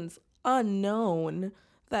reasons unknown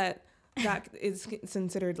that is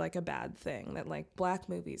considered like a bad thing, that like black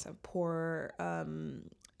movies have poor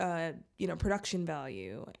production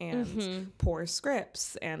value and poor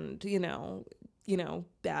scripts and you know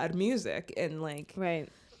bad music and like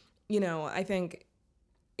I think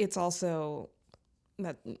it's also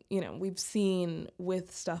that, we've seen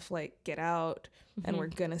with stuff like Get Out and we're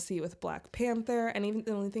going to see with Black Panther. And even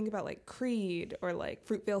when we think about like Creed or like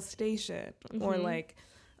Fruitvale Station or like,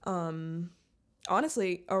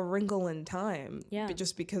 honestly, A Wrinkle in Time, but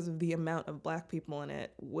just because of the amount of black people in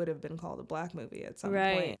it would have been called a black movie at some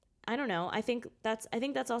point. I don't know. I think that's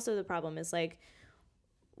also the problem is like,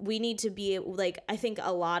 we need to be like, I think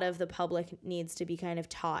a lot of the public needs to be kind of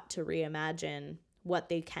taught to reimagine what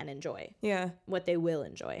they can enjoy. Yeah. What they will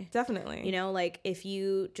enjoy. Definitely. You know, like if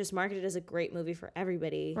you just market it as a great movie for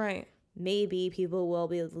everybody, right, maybe people will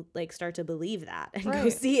be like start to believe that and go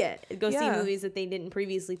see it. Go see movies that they didn't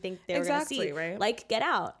previously think they were going to see. Right. Like Get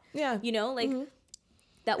Out. Yeah. You know, like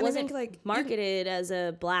that wasn't like marketed as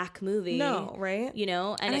a black movie. No, right? You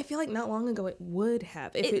know, and I feel like not long ago it would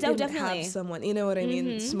have if it didn't have someone, you know what I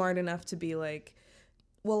mean, smart enough to be like,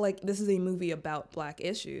 well, like this is a movie about black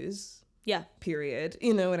issues. Yeah. Period.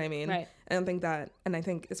 You know what I mean? Right. And I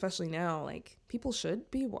think especially now, like people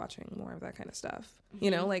should be watching more of that kind of stuff.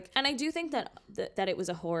 You know, like. And I do think that it was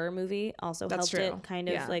a horror movie also helped it kind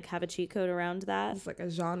of like have a cheat code around that. It's like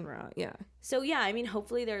a genre. Yeah. So yeah, I mean,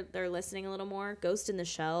 hopefully they're listening a little more. Ghost in the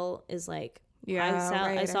Shell is like,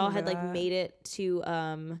 I saw had like made it to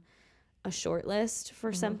a short list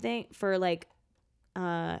for something for like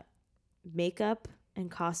makeup and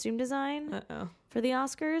costume design for the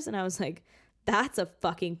Oscars, and I was like, that's a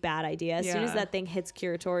fucking bad idea. As soon as that thing hits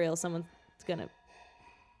curatorial, someone's gonna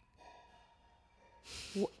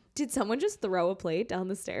did someone just throw a plate down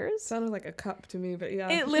the stairs? Sounded like a cup to me, but yeah.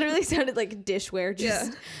 It literally sounded like dishware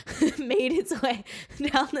just made its way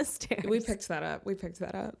down the stairs. We picked that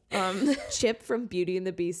up. Chip from Beauty and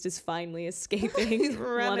the Beast is finally escaping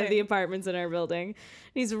one of the apartments in our building.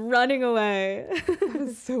 He's running away. That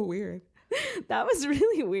was so weird. That was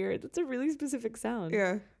really weird. That's a really specific sound.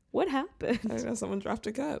 Yeah. What happened? I don't know. Someone dropped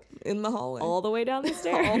a cup in the hallway. All the way down the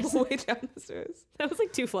stairs. All the way down the stairs. That was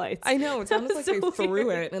like 2 flights. I know. It sounded like so they threw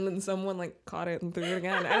weird. it and then someone like caught it and threw it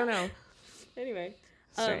again. I don't know. Anyway.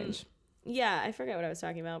 Strange. Yeah, I forget what I was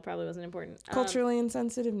talking about. Probably wasn't important. Culturally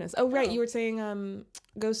insensitiveness. Oh, right. You were saying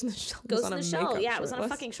Ghost in the Shell. Ghost in the Shell. Yeah, it was on a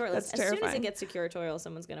fucking short list. That's as terrifying. soon as it gets to curatorial,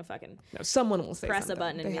 someone's going to fucking someone will say press something. a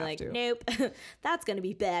button and They be have like, to. nope, that's going to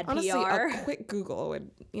be bad Honestly, PR. a quick Google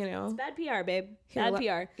would, It's bad PR, babe. Here, Bad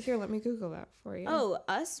PR. Here, let me Google that for you. Oh,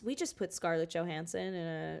 we just put Scarlett Johansson in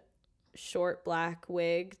a short black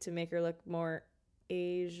wig to make her look more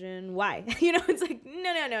Asian. Why? It's like,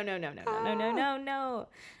 no.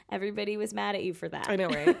 Everybody was mad at you for that. I know,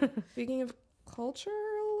 right? Speaking of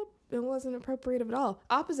cultural, it wasn't appropriative at all.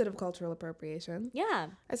 Opposite of cultural appropriation. Yeah.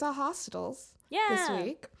 I saw Hostels Yeah. this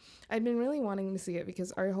week. I'd been really wanting to see it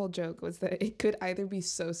because our whole joke was that it could either be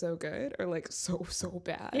so good or like so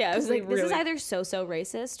bad. Yeah, I was like, this really, is either so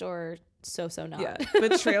racist or so not. Yeah,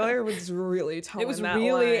 the trailer was really towing It was that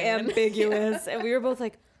really line. ambiguous, and we were both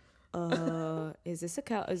like, is this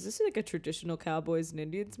like a traditional cowboys and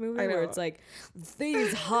Indians movie I know. where it's like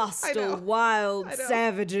these hostile wild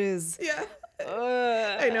savages? Yeah.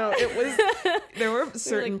 I know it was. There were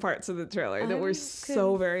certain parts of the trailer that were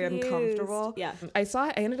so very uncomfortable. Yeah, I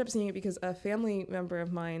ended up seeing it because a family member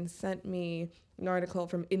of mine sent me an article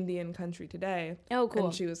from Indian Country Today. Oh, cool.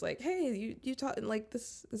 And she was like, "Hey, you taught like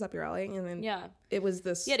this is up your alley." And then it was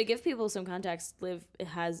this. Yeah, to give people some context, Liv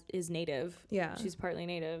is native. Yeah, she's partly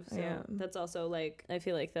native. So that's also like, I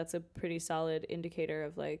feel like that's a pretty solid indicator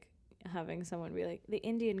of like having someone be like, the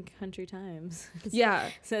Indian Country Times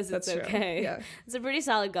says it's okay. True. Yeah, it's a pretty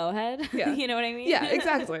solid go ahead. Yeah. You know what I mean? Yeah,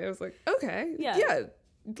 exactly. I was like, okay, yeah,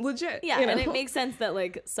 legit. Yeah, and it makes sense that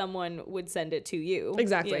like someone would send it to you.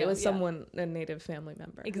 Exactly. It was someone, a native family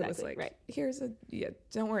member. Exactly. Who was like, right. Here's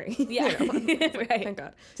don't worry. Yeah. Right. Thank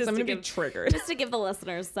God. Just I'm going to be triggered. Just to give the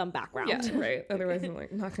listeners some background. Yeah, right. Otherwise I'm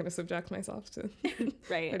like not going to subject myself to.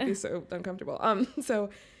 Right. I'd be so uncomfortable. So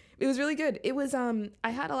it was really good. It was, I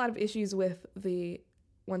had a lot of issues with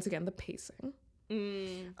once again, the pacing.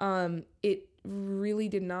 It really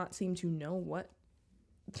did not seem to know what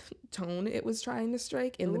tone it was trying to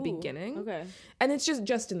strike in the beginning. Okay. And it's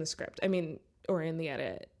just in the script. I mean, or in the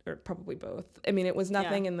edit, or probably both. I mean, it was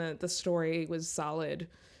nothing in the story was solid.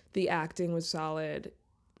 The acting was solid.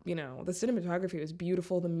 The cinematography was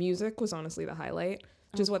beautiful. The music was honestly the highlight.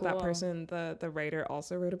 Just what that person, the writer,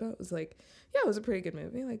 also wrote about. Was like, yeah, it was a pretty good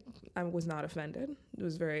movie. Like, I was not offended. It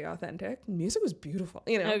was very authentic. Music was beautiful,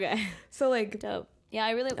 Okay. So, like... Dope. Yeah,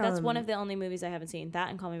 I really... That's one of the only movies I haven't seen. That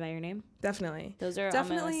and Call Me By Your Name. Definitely. Those are on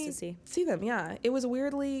my list to see. See them, yeah. It was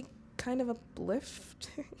weirdly kind of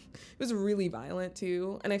uplifting. It was really violent,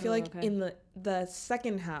 too. And I feel in the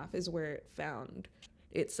second half is where it found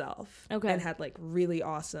itself. Okay. And had, like,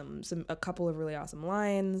 a couple of really awesome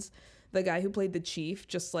lines. The guy who played the chief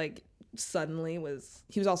just like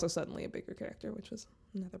he was also suddenly a bigger character, which was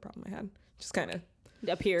another problem I had. Just kind of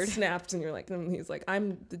appeared, snapped, and you're like, and he's like,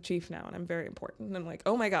 I'm the chief now and I'm very important. And I'm like,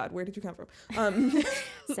 oh my God, where did you come from?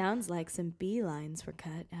 Sounds like some beelines were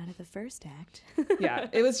cut out of the first act. Yeah,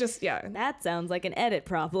 it was just, that sounds like an edit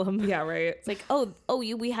problem. Yeah, right. It's like,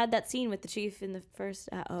 we had that scene with the chief in the first,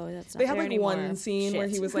 that's not they had like anymore. one scene where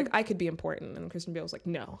he was like, I could be important, and Christian Bale was like,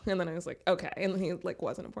 no. And then I was like, okay. And then he like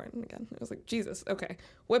wasn't important again. I was like, Jesus, okay,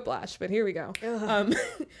 whiplash, but here we go.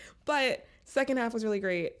 But second half was really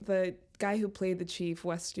great. The guy who played the chief,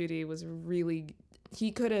 Wes Studi, was really,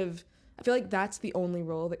 I feel like that's the only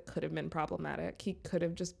role that could have been problematic. He could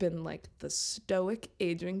have just been like the stoic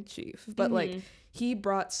aging chief, but like he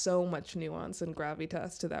brought so much nuance and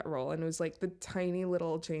gravitas to that role, and it was like the tiny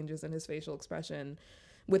little changes in his facial expression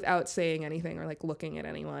without saying anything or like looking at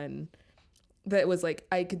anyone, that was like,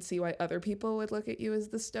 I could see why other people would look at you as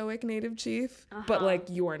the stoic native chief, but like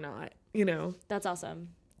you're not, That's awesome.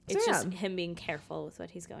 It's just him being careful with what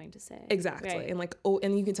he's going to say. Exactly. Right. And like,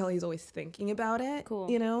 and you can tell he's always thinking about it. Cool.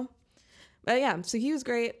 But yeah, so he was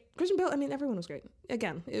great. Christian Bale, I mean, everyone was great.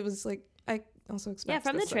 Again, it was like, I also expect. Yeah,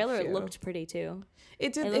 from the trailer, it looked pretty too.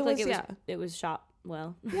 It did. It looked like it was shot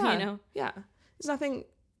well. Yeah. You know? Yeah. There's nothing,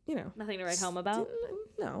 you know. Nothing to write home about?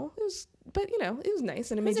 No. It was, but, you know, it was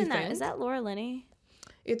nice and it made you think. Is that Laura Linney?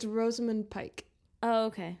 It's Rosamund Pike. Oh,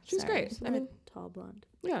 okay. She was great. I mean, tall blonde.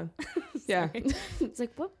 Yeah. Yeah. It's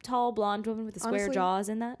like, what tall blonde woman with the square jaws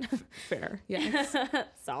in that? Fair. Yes.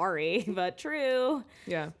 Sorry, but true.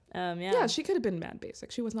 Yeah. Yeah. Yeah, she could have been mad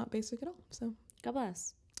basic. She was not basic at all. So God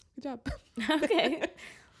bless. good job. Okay.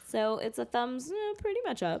 So it's a thumbs pretty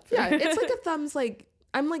much up. Yeah, it's like a thumbs like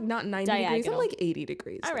I'm like not 90 Diagonal. degrees. I'm like 80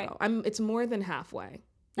 degrees. All right. It's more than halfway.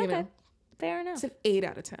 You know? Fair enough. It's an 8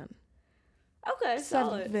 out of 10. Okay,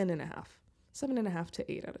 solid. 7.5. 7.5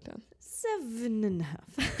 to 8 out of 10.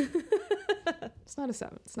 7.5. It's not a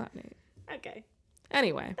 7. It's not an 8. Okay.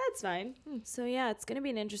 Anyway. That's fine. So yeah, it's gonna be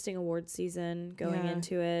an interesting award season going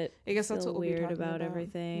into it. I guess that's what we'll be weird talking about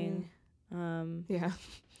everything. Yeah.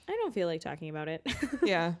 I don't feel like talking about it.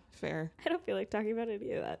 Yeah, fair. I don't feel like talking about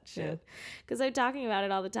any of that shit. Because I'm talking about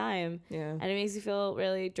it all the time. Yeah. And it makes me feel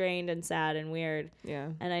really drained and sad and weird. Yeah.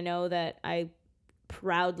 And I know that I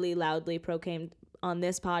proudly, loudly proclaimed on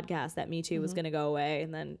this podcast that Me Too was going to go away.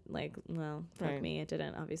 And then, like, well, fuck me. It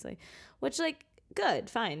didn't, obviously. Which, like, good,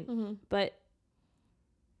 fine. But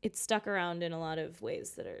it's stuck around in a lot of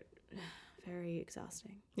ways that are very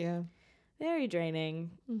exhausting. Yeah. Very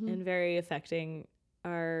draining and very affecting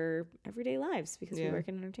our everyday lives because we work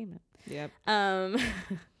in entertainment. Yep. So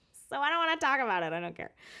I don't want to talk about it. I don't care.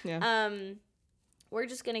 Yeah. We're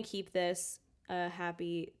just gonna keep this a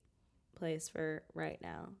happy place for right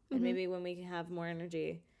now, and maybe when we can have more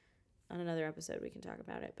energy on another episode, we can talk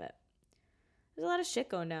about it. But there's a lot of shit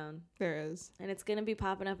going down. There is, and it's gonna be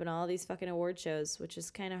popping up in all these fucking award shows, which is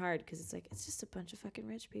kind of hard because it's like it's just a bunch of fucking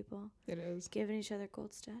rich people. It is giving each other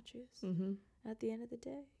gold statues at the end of the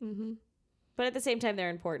day. But at the same time, they're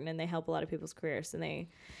important and they help a lot of people's careers. And they,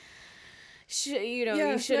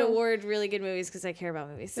 you should award really good movies because I care about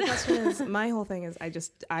movies. The question is, my whole thing is,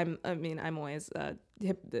 I'm always not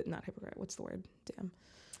hypocrite. What's the word? Damn.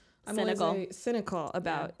 I'm always cynical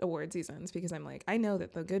about award seasons because I'm like, I know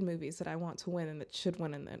that the good movies that I want to win and that should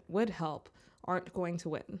win and that would help aren't going to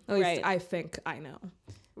win. At least I think I know.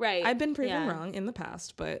 Right. I've been proven wrong in the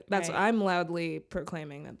past, but that's I'm loudly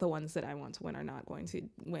proclaiming that the ones that I want to win are not going to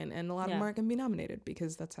win, and a lot of them aren't going to be nominated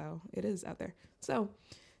because that's how it is out there. So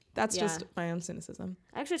that's just my own cynicism.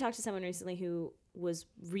 I actually talked to someone recently who was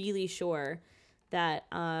really sure that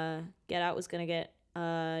Get Out was going to get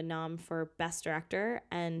a nom for Best Director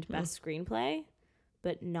and Best Screenplay,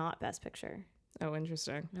 but not Best Picture. Oh,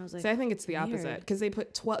 interesting. And I was like, I think it's the opposite because they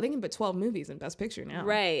can put 12 movies in Best Picture now.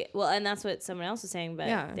 Right. Well, and that's what someone else was saying,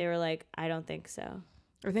 but they were like, I don't think so.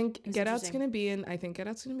 I think Get Out's going to be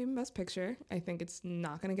in Best Picture. I think it's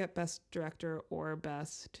not going to get Best Director or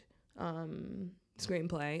Best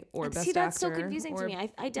Screenplay or Best Actor. See, that's so confusing to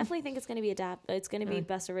me. I definitely think it's going to be It's going to be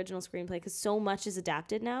Best Original Screenplay because so much is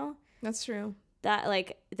adapted now. That's true.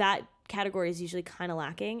 That category is usually kind of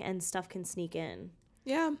lacking and stuff can sneak in.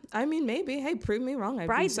 Yeah, I mean, maybe. Hey, prove me wrong.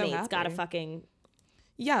 Bridesmaids got a fucking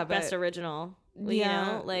Best Original. You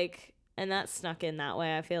know, like, and that snuck in that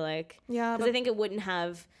way, I feel like. Yeah. Because I think it wouldn't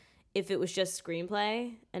have, if it was just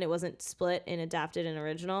screenplay and it wasn't split in adapted and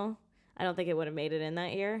original, I don't think it would have made it in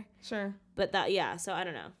that year. Sure. But so I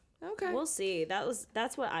don't know. Okay. We'll see.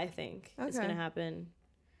 That's what I think is going to happen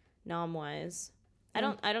nom-wise. I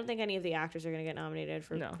don't think any of the actors are going to get nominated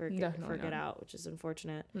for Get Out, which is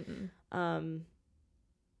unfortunate.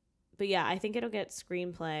 But yeah, I think it'll get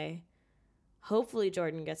screenplay. Hopefully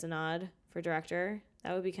Jordan gets a nod for director.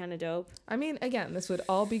 That would be kind of dope. I mean, again, this would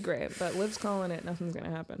all be great, but Liv's calling it. Nothing's going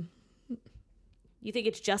to happen. You think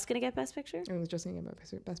it's just going to get Best Picture? I think it's just going to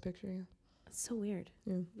get Best Picture, yeah. That's so weird.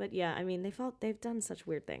 Yeah. But yeah, I mean, they've done such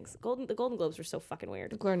weird things. The Golden Globes were so fucking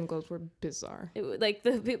weird. The Golden Globes were bizarre. Like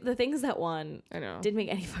the things that won, I know, didn't make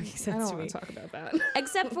any fucking sense to me. I don't want to talk about that.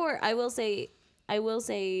 Except for I will say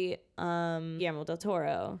Guillermo del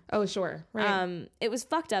Toro. Oh, sure. Right. It was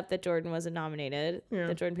fucked up that Jordan wasn't nominated. Yeah.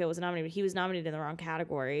 That Jordan Peele wasn't nominated. He was nominated in the wrong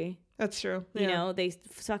category. That's true. You know, they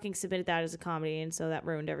fucking submitted that as a comedy, and so that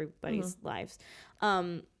ruined everybody's lives.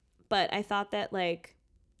 But I thought that, like,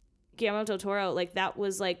 Guillermo del Toro, like, that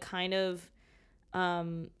was, like, kind of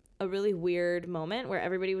a really weird moment where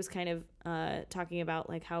everybody was kind of talking about,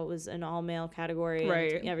 like, how it was an all-male category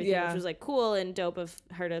and everything, which was, like, cool and dope of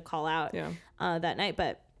her to call out that night.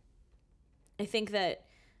 But I think that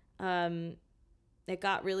it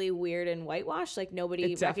got really weird and whitewashed. Like,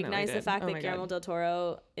 nobody recognized the fact that Guillermo del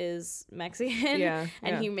Toro is Mexican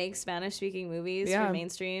and he makes Spanish-speaking movies for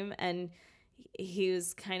mainstream. And he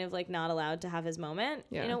was kind of like not allowed to have his moment,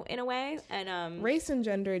 in a way. And race and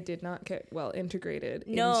gender did not get well integrated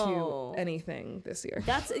into anything this year.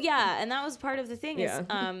 And that was part of the thing is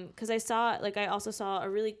because I also saw a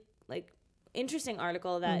really like interesting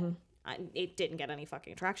article that it didn't get any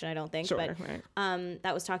fucking traction, I don't think, but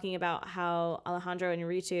that was talking about how Alejandro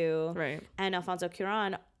Iñárritu and Alfonso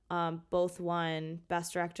Cuarón both won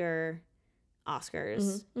Best Director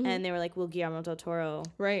Oscars, and they were like, will Guillermo del Toro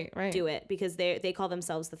do it, because they call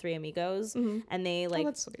themselves the Three Amigos, and they like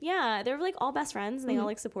they're like all best friends, and they all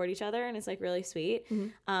like support each other, and it's like really sweet.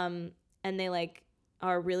 And they like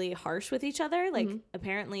are really harsh with each other, like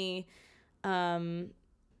apparently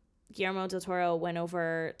Guillermo del Toro went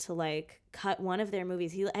over to like cut one of their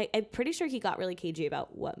movies. I'm pretty sure he got really cagey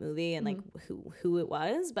about what movie and like who it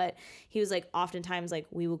was, but he was like, oftentimes like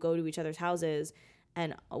we will go to each other's houses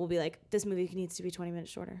and we'll be like, this movie needs to be 20 minutes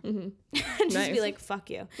shorter. And just be like, fuck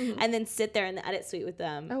you. And then sit there in the edit suite with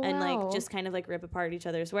them and like just kind of like rip apart each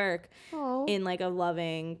other's work in like a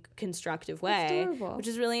loving, constructive way, which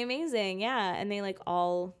is really amazing. Yeah. And they like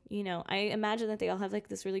all, I imagine that they all have like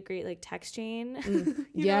this really great like text chain.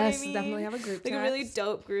 Yes, I mean? Definitely have a group text. Like a really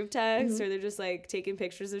dope group text where they're just like taking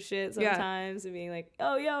pictures of shit sometimes and being like,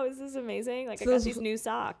 oh, yo, is this amazing? Like, so I got these new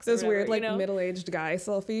socks. Those weird like middle-aged guy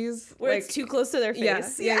selfies. Where it's too close to their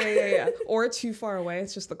face. Yeah. Or too far away.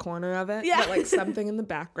 It's just the corner of it. Yeah. But like something in the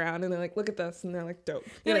background, and they're like, look at this, and they're like, dope.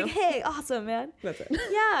 You're like, hey, awesome, man. That's it.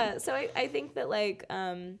 Yeah. So I think that like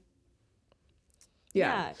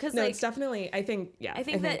because no, it's definitely. I think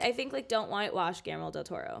like don't whitewash Guillermo del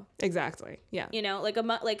Toro. Exactly. Yeah.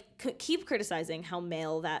 Keep criticizing how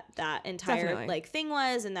male that entire like thing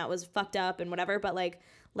was, and that was fucked up and whatever. But like,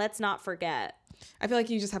 let's not forget. I feel like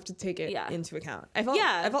you just have to take it into account. I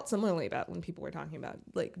felt similarly about when people were talking about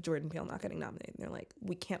like Jordan Peele not getting nominated. And they're like,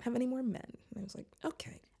 we can't have any more men. And I was like,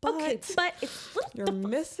 okay, but it's you're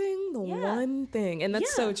missing the one thing, and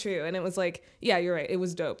that's so true. And it was like, yeah, you're right. It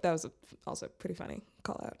was dope. That was also pretty funny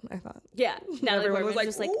call out, I thought. Yeah. Everyone was like,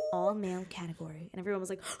 just like all male category, and everyone was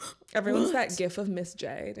like, everyone's that gif of Miss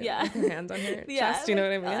J. With her hands on her chest. You know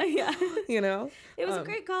what I mean? It was a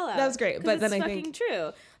great call out. That was great, but then I think fucking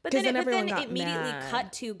true. But then it immediately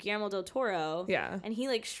cut to Guillermo del Toro. Yeah. And he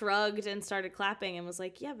like shrugged and started clapping and was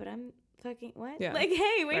like, yeah, but I'm fucking what? Yeah. Like,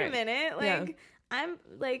 hey, wait a minute. Like, I'm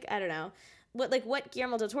like, I don't know. What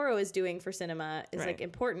Guillermo del Toro is doing for cinema is like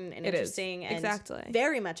important and interesting and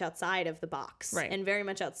very much outside of the box and very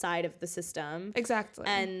much outside of the system. Exactly.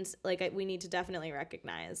 And like we need to definitely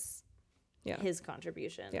recognize his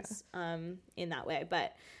contributions in that way.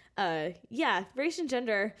 But race and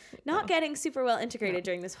gender not getting super well integrated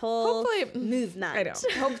during this whole movement. I know.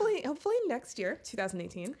 Hopefully next year,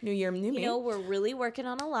 2018, new year, new me. We're really working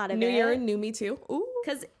on a lot of new year, new me too. Ooh.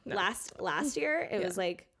 Because last year it was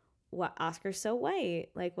like, what, Oscar's so white?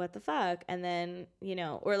 Like, what the fuck? And then,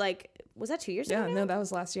 or like, was that 2 years ago? Yeah, no, that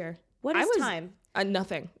was last year. What is time?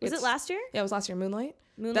 Nothing. Was it last year? Yeah, it was last year. Moonlight,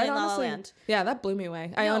 La La Land. Yeah, that blew me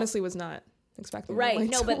away. I honestly was not expecting. Right.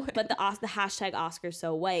 No, but the hashtag Oscar's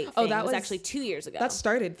so white thing that was actually 2 years ago. That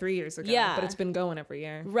started 3 years ago. Yeah, but it's been going every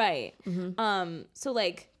year. Right. So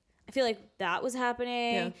like, I feel like that was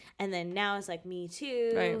happening, and then now it's like Me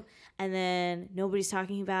Too, and then nobody's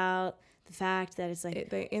talking about the fact that it's like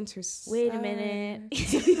they wait a minute.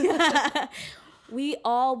 We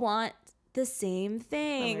all want the same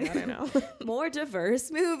thing. Oh my God, I know. More diverse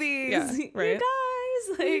movies. Yeah, right. You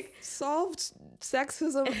guys, like, we've solved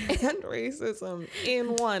sexism and racism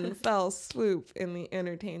in one fell swoop in the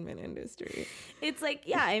entertainment industry. It's like,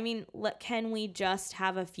 I mean, can we just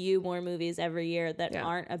have a few more movies every year that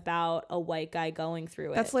aren't about a white guy going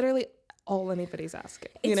through it? That's literally all anybody's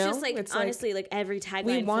asking. It's just like, it's honestly, like every tagline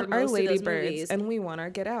we want for most our Ladybirds and we want our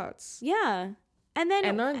Get Outs. Yeah. And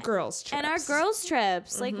our girls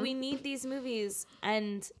trips. Like, we need these movies,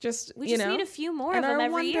 and we just need a few more of them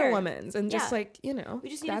every Wonder year. Womans, and just we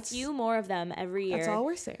just need a few more of them every year. That's all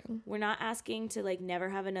we're saying. We're not asking to like never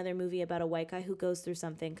have another movie about a white guy who goes through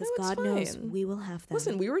something, because God knows we will have them.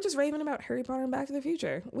 Listen, we were just raving about Harry Potter and Back to the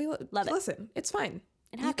Future. We love it. Listen, it's fine.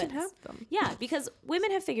 It happens. You can have them. Yeah, because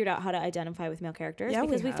women have figured out how to identify with male characters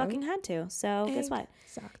because we fucking had to. So guess what?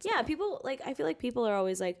 Exactly. Yeah, people like, I feel like people are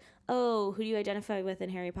always like, oh, who do you identify with in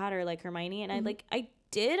Harry Potter? Like Hermione. And I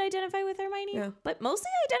did identify with Hermione, but mostly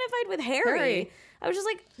I identified with Harry. I was just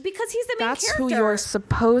like, because he's the main character. That's who you're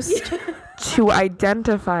supposed to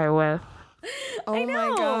identify with. Oh I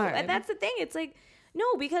know. My God. And that's the thing. It's like, no,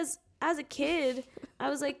 because as a kid, I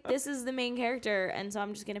was like, this is the main character, and so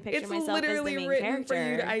I'm just gonna picture myself as the main character. It's literally written for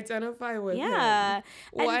you to identify with him.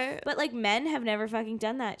 What? But like, men have never fucking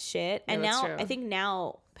done that shit, and now I think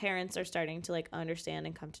now parents are starting to like understand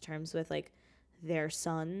and come to terms with like their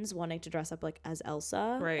sons wanting to dress up like as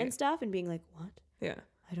Elsa Right. and stuff and being like, what? Yeah.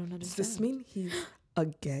 I don't understand. Does this mean he's a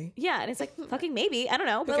gay? Yeah, and it's like, fucking maybe. I don't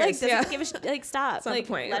know. But cares? like, doesn't give a like, stop. It's not like,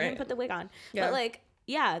 the point, let right. him put the wig on. Yeah. But like,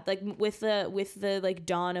 yeah, like with the like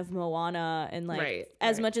dawn of Moana and like Right,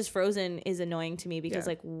 as right. much as Frozen is annoying to me because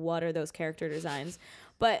like what are those character designs?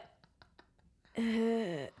 But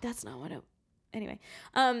that's not what anyway.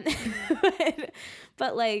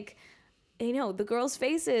 But like, you know, the girls'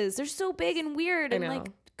 faces, they're so big and weird and like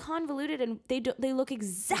convoluted, and they look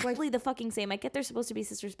exactly the fucking same. I get they're supposed to be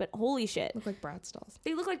sisters, but holy shit. Look like Bratz dolls.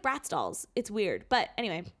 They look like Bratz dolls. It's weird. But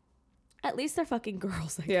anyway, at least they're fucking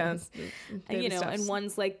girls, I Yeah. guess. You know, and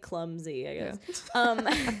one's like clumsy, I guess.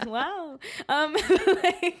 Yeah. Wow.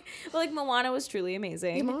 Like Moana was truly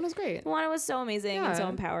amazing. Yeah, Moana's great. Moana was so amazing and so Yeah.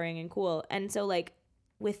 empowering and cool. And so like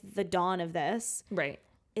with the dawn of this, Right.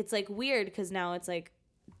 it's like weird because now it's like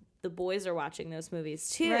the boys are watching those movies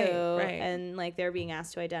too, Right. and like they're being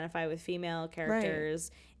asked to identify with female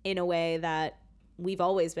characters in a way that we've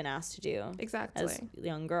always been asked to do Exactly. as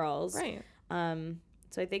young girls. Right.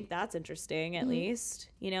 So I think that's interesting, at least.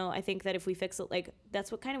 You know, I think that if we fix it, like,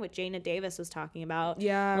 that's what Jaina Davis was talking about.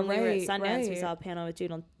 Yeah, when we were at right, Sundance, we right. saw a panel with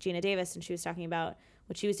Gina Davis, and she was talking about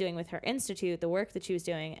what she was doing with her institute, the work that she was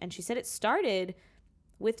doing. And she said it started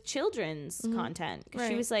with children's content. 'Cause she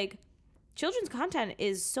Right. was like, children's content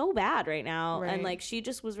is so bad right now. And, Right. like, she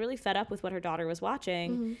just was really fed up with what her daughter was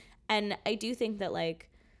watching. And I do think that, like,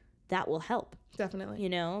 that will help, Definitely. you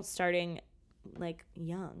know, starting like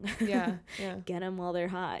young. Yeah. Yeah. Get them while they're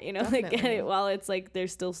hot, you know, like get Definitely. it while it's like they're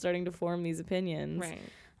still starting to form these opinions.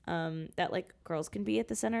 Right. That like girls can be at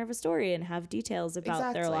the center of a story and have details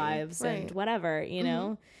about their Exactly. lives and Right. whatever, you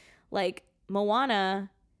know, like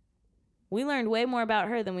Moana. We learned way more about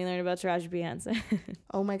her than we learned about Taraji P. Henson.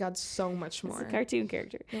 Oh my God, so much more. It's a cartoon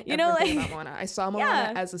character. You know, Everything like about Moana. I saw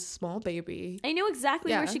Moana as a small baby. I knew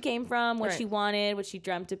exactly where Yeah. she came from, what Right. she wanted, what she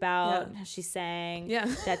dreamt about, Yeah. how she sang, Yeah.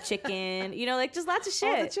 that chicken, you know, like just lots of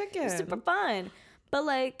shit. All the chicken. It was super fun. But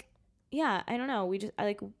like, yeah, I don't know. I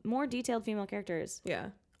like more detailed female characters.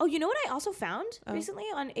 Yeah. Oh, you know what I also found recently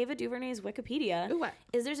on Ava DuVernay's Wikipedia Ooh, what?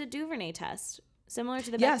 is there's a DuVernay test similar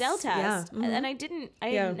to the Yes, Bechdel test, yeah, and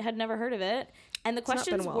I had never heard of it, and the not been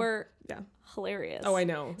questions well. were Yeah. hilarious. Oh, I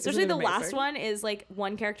know. Especially Isn't the it last amazing? one is like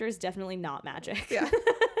one character is definitely not magic. Yeah.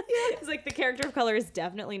 It's like the character of color is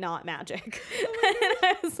definitely not magic. And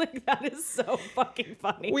I was like, that is so fucking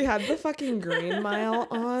funny. We had the fucking Green Mile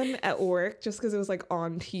on at work just because it was like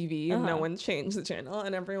on TV and no one changed the channel.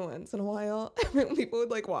 And every once in a while, people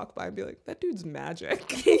would like walk by and be like, that dude's magic.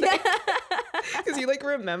 Because you like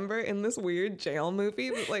remember in this weird jail movie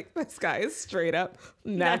that like this guy is straight up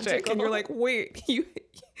magic. Magical. And you're like, wait,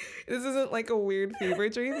 this isn't like a weird fever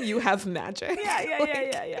dream. You have magic.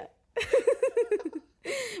 Yeah.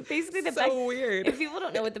 Basically, the So weird. If people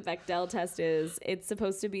don't know what the Bechdel test is, it's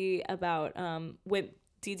supposed to be about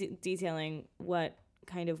detailing what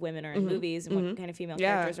kind of women are in movies and what kind of female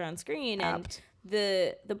characters are on screen. Apt. And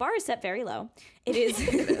the bar is set very low. It is.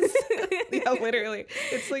 Yeah, literally.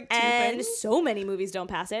 It's like two and things. so many movies don't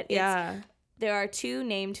pass it. Yeah. There are two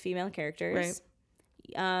named female characters.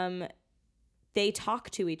 Right. They talk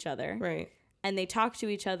to each other. Right. And they talk to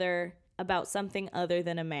each other about something other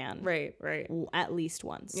than a man. Right. At least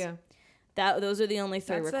once. Yeah. Those are the only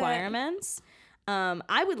three That's it. requirements.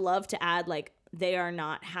 I would love to add like they are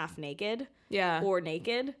not half naked. Yeah. Or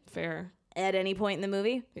naked. Fair. At any point in the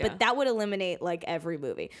movie. Yeah. But that would eliminate like every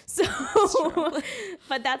movie. So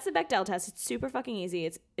but that's the Bechdel test. It's super fucking easy.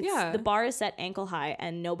 It's Yeah. The bar is set ankle high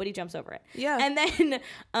and nobody jumps over it. Yeah. And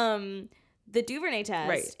then the Duvernay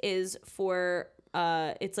test is for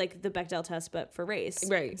it's like the Bechdel test but for race.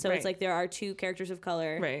 Right. So it's like there are two characters of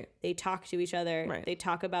color. Right. They talk to each other. Right. They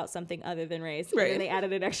talk about something other than race. Right. And then they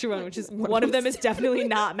added an extra one, which is one of them is definitely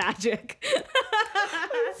not magic.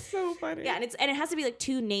 So funny. Yeah, and it has to be like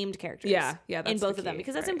two named characters. Yeah, that's in both the of them key,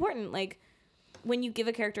 because that's right. important. Like when you give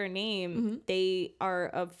a character a name, they are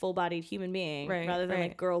a full-bodied human being Right, rather than right.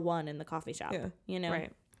 like girl one in the coffee shop. Yeah, you know,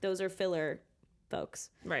 right. Those are filler folks.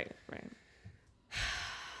 Right.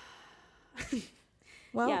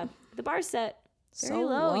 Well, Yeah, the bar's set very so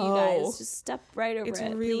low, you low. guys. Just step right over It's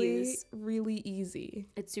it, really, please. really easy.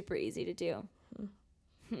 It's super easy to do.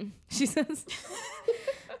 She says.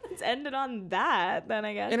 Let's end it on that, then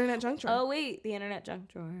I guess. Internet junk drawer. Oh wait, the internet junk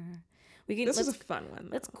drawer. We can. This was a fun one.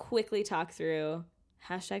 Let's quickly talk through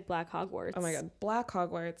 #Black Hogwarts. Oh my God, Black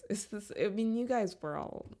Hogwarts. Is this? I mean, you guys were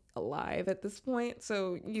all alive at this point,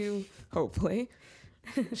 so you hopefully.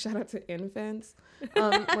 Shout out to infants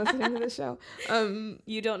listening to the show.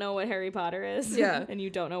 You don't know what Harry Potter is, Yeah. and you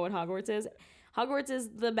don't know what Hogwarts is. Hogwarts is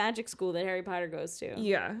the magic school that Harry Potter goes to.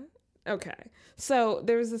 Yeah. Okay. So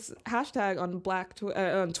there's this hashtag on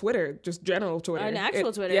on Twitter, just general Twitter. On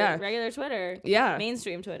actual Twitter. Yeah. Regular Twitter. Yeah.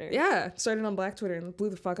 Mainstream Twitter. Yeah. Started on Black Twitter and blew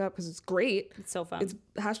the fuck up because it's great. It's so fun. It's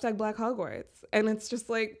hashtag Black Hogwarts. And it's just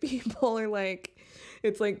like people are like,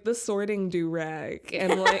 it's like the sorting do-rag.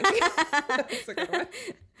 And like,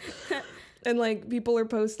 and like people are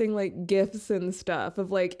posting like gifs and stuff of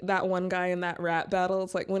like that one guy in that rap battle.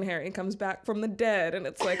 It's like when Harry comes back from the dead and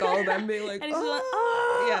it's like all of them being like,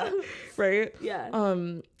 oh, yeah, right, yeah.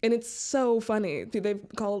 And it's so funny. They've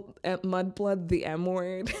called Mudblood the M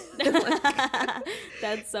word.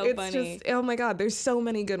 That's so it's funny. Just, oh my god, there's so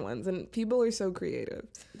many good ones and people are so creative.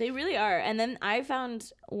 They really are. And then I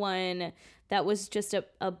found one that was just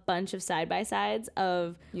a bunch of side-by-sides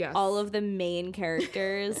of all of the main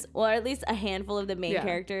characters, or at least a handful of the main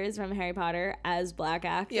characters from Harry Potter as Black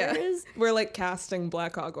actors. Yeah. We're like casting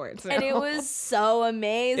Black Hogwarts now. And it was so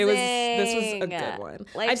amazing. This was a good one.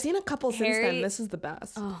 Like, I've seen a couple since then. This is the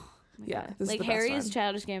best. Oh. Yeah, this like is the Harry best is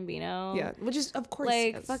Childish Gambino. Yeah, which is of course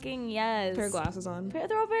like fucking yes. Pair of glasses on. Throw a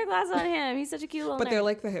pair of glasses on him. He's such a cute little. But nerd. they're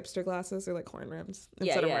like the hipster glasses. They're like horn rims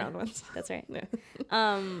instead of round ones. That's right. Yeah.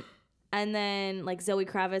 And then like Zoe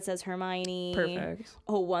Kravitz as Hermione. Perfect.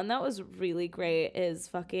 Oh, one that was really great is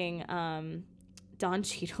fucking Don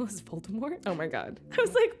Cheadle as Voldemort. Oh my god. I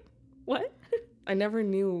was like, what? I never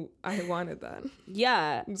knew I wanted that.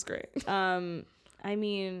 Yeah. It was great. I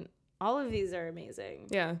mean, all of these are amazing.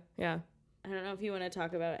 Yeah, yeah. I don't know if you want to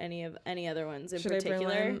talk about any other ones in Should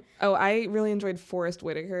particular. I really enjoyed Forrest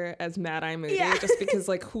Whitaker as Mad Eye Moody, just because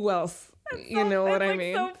like who else? You know what I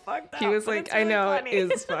mean? So fucked up, he was like, really I know funny.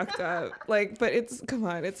 it is fucked up. Like, but it's come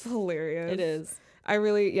on, it's hilarious. It is. I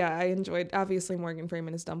enjoyed. Obviously, Morgan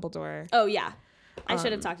Freeman is Dumbledore. Oh yeah. I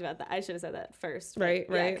should have talked about that. I should have said that first. Right.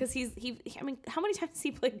 Yeah, because he. I mean, how many times has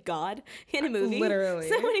he played God in a movie? Literally.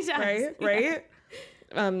 So many times. Right.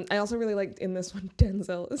 I also really liked in this one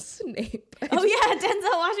Denzel as Snape. Oh yeah,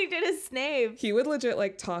 Denzel Washington is Snape. He would legit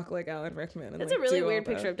like talk like Alan Rickman. And, That's a really weird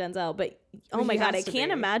picture of Denzel, but oh my god, I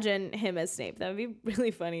can't imagine him as Snape. That would be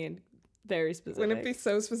really funny and very specific. Wouldn't it be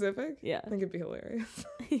so specific? Yeah, I think it'd be hilarious.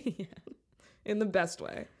 Yeah. In the best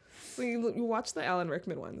way. So you watch the Alan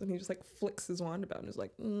Rickman ones, and he just like flicks his wand about and is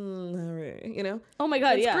like, all right, you know? Oh my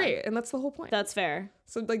god, it's great, and that's the whole point. That's fair.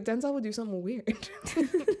 So like Denzel would do something weird.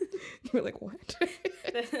 You're like, what?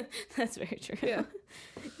 That's very true. Yeah.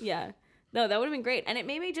 Yeah. No, that would have been great, and it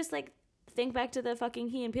made me just like think back to the fucking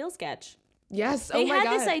Key and Peele sketch. Yes. They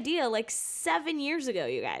had this idea like 7 years ago,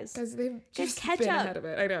 you guys. Because they've just catch been up. ahead of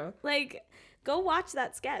it. I know. Like, go watch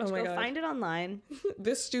that sketch. Go find it online.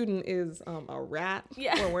 This student is a rat.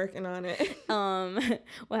 Yeah. We're working on it.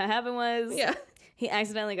 What happened was he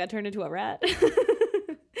accidentally got turned into a rat.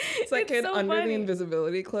 It's that kid so under the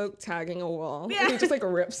invisibility cloak tagging a wall. Yeah. And he just like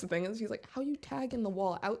rips the thing and he's like, how you tagging the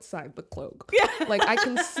wall outside the cloak? Yeah. Like I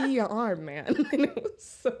can see your arm, man. And it was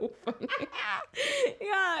so funny.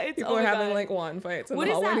 Yeah. It's People are having like wand fights in the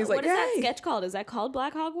hallway. And he's like, what is that sketch called? Is that called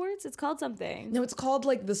Black Hogwarts? It's called something. No, it's called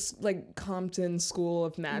like this like Compton School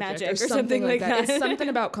of Magic or something like that. It's something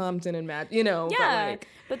about Compton and magic, you know. Yeah.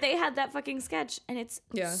 But they had that fucking sketch and it's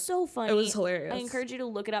so funny. It was hilarious. I encourage you to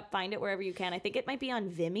look it up, find it wherever you can. I think it might be on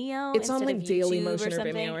Vimeo. It's on like Dailymotion or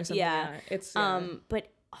something. Vimeo or something. Yeah. It's but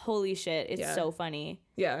holy shit, it's so funny.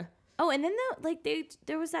 Yeah. Oh, and then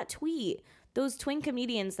there was that tweet. Those twin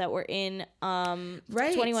comedians that were in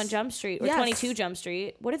 21 Jump Street or 22 Jump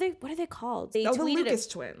Street. What are they called? They the Lucas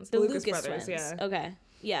twins. The Lucas brothers, twins. Yeah. Okay.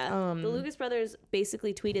 Yeah. The Lucas brothers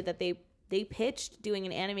basically tweeted that they pitched doing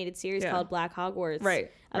an animated series called Black Hogwarts.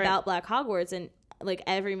 About Black Hogwarts, and like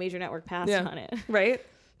every major network passed on it. Right.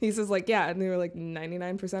 He says like, and they were like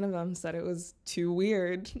 99% of them said it was too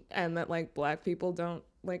weird and that like black people don't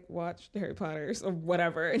like watch Harry Potter or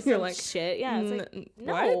whatever. And you're like, shit. Yeah. It's like,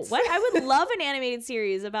 no, what? I would love an animated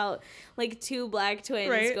series about like two black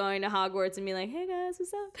twins going to Hogwarts and be like, hey guys,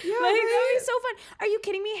 what's up? Yeah, like, that would be so fun. Are you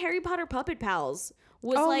kidding me? Harry Potter Puppet Pals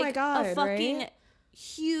was like a fucking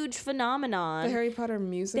huge phenomenon. The Harry Potter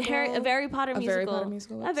musical. A Harry Potter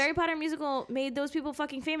musical made those people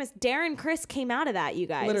fucking famous. Darren Criss came out of that, you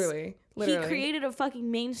guys. Literally. He created a fucking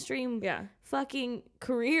mainstream fucking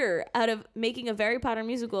career out of making a Harry Potter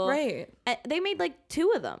musical. Right. They made like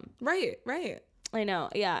 2 of them. Right. I know.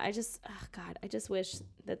 Yeah. I just wish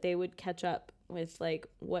that they would catch up with like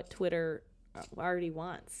what Twitter already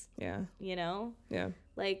wants. Yeah. You know? Yeah.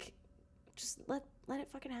 Like, just let it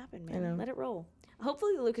fucking happen, man. I know. Let it roll.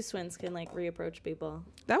 Hopefully the Lucas twins can like reapproach people.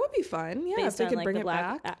 That would be fun. Yeah, if they could bring it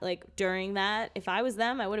back. Like during that, if I was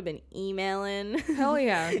them, I would have been emailing. Hell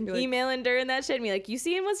yeah. Like, emailing during that shit and be like, you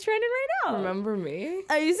seeing what's trending right now? Remember me?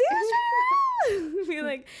 Are you seeing what's trending right now? Be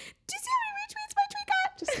like, do you see how many retweets my tweet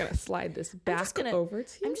got? Just gonna slide this back over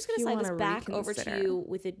to you. I'm just gonna slide this back over to you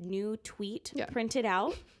with a new tweet printed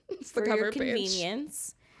out for your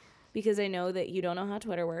convenience. Because I know that you don't know how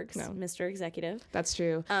Twitter works, Mr. Executive. That's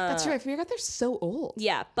true. That's true. I forgot they're so old.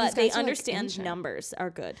 Yeah, but they understand numbers are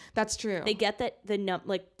good. That's true. They get that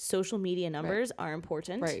the social media numbers are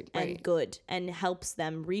important and good and helps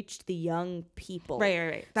them reach the young people.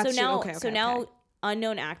 Right. That's true. So now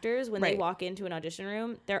unknown actors, when they walk into an audition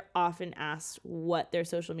room, they're often asked what their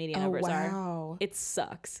social media numbers are. It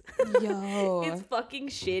sucks. Yo. It's fucking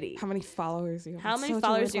shitty. How many followers do you have? How many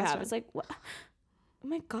followers do you have? It's like, what? Oh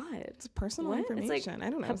my God. It's personal information. It's like, I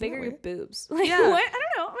don't know. How big are your boobs? What? I don't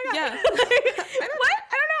know. Oh my God. Yeah. What?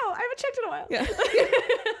 I don't know. I haven't checked in a while. Yeah.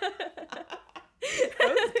 That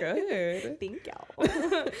was good. Thank y'all.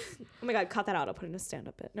 Oh my God. Cut that out. I'll put it in a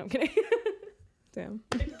stand-up bit. No, I'm kidding. Damn.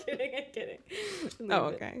 I'm kidding.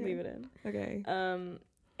 Leave it in. Okay.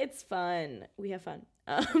 It's fun. We have fun.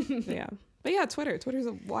 Yeah. But yeah, Twitter's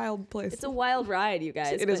a wild place. It's a wild ride, you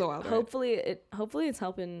guys. It is a wild ride. Hopefully it's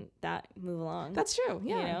helping that move along. That's true.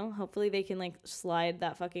 Yeah. You know, hopefully they can like slide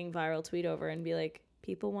that fucking viral tweet over and be like,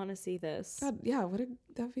 people want to see this. God, yeah, that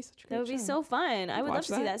would be such a great That would be so fun. I would love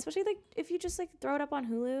to see that, especially like if you just like throw it up on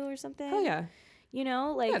Hulu or something. Oh yeah. You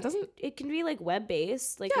know, like it can be like web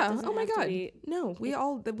based. Like yeah. It doesn't oh my have God. To be, no, we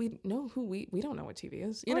know who we don't know what TV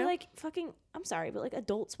is. You or know, like fucking. I'm sorry, but like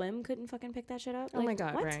Adult Swim couldn't fucking pick that shit up. Oh my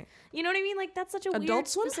God, what? right? You know what I mean? Like that's such a Adult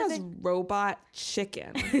Swim has Robot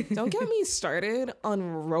Chicken. Don't get me started on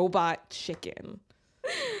Robot Chicken.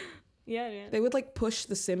 Yeah. They would like push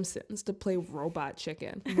The Simpsons to play Robot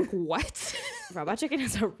Chicken. I'm like, what? Robot Chicken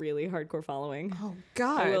has a really hardcore following. Oh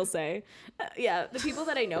God. I will say. Yeah, the people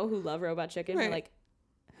that I know who love Robot Chicken are like,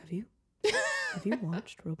 have you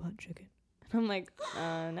watched Robot Chicken? And I'm like,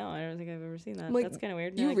 no, I don't think I've ever seen that. Like, that's kind of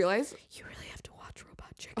weird. You realize? You really have to watch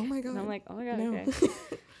Robot Chicken. Oh my God. And I'm like, oh my God, no. okay.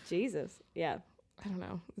 Jesus. Yeah. I don't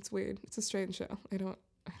know. It's weird. It's a strange show. I don't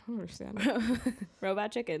understand.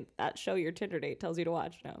 Robot Chicken, that show your Tinder date tells you to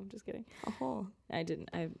watch. No, I'm just kidding. Oh. I've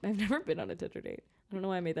never been on a Tinder date. I don't know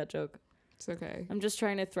why I made that joke. It's okay. I'm just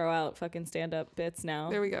trying to throw out fucking stand-up bits now.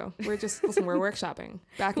 There we go. We're workshopping.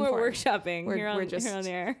 Back and forth. We're workshopping here on the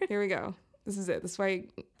air. Here we go. This is it. This is why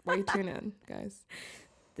you tune in, guys.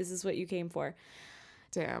 This is what you came for.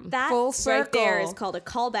 Damn. That full circle right there is called a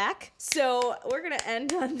callback. So we're going to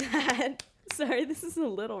end on that. Sorry, this is a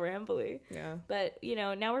little rambly. Yeah. But, you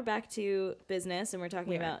know, now we're back to business and we're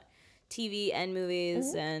talking about TV and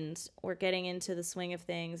movies and we're getting into the swing of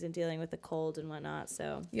things and dealing with the cold and whatnot.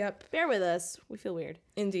 So bear with us. We feel weird.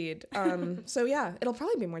 Indeed. So yeah, it'll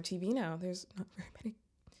probably be more TV now. There's not very many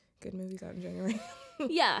good movies out in January.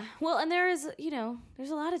 Yeah. Well, and there's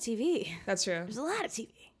a lot of TV. That's true. There's a lot of TV.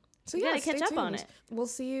 So you gotta catch up on it. We'll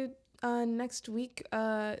see you next week.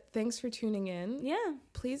 Thanks for tuning in. Yeah.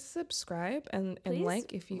 Please subscribe and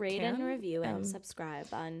like if you rate can. Rate and review and subscribe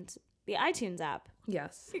on the iTunes app.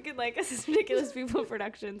 Yes. You can like us as Ridiculous People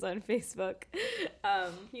Productions on Facebook.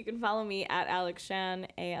 You can follow me at Alex Shan,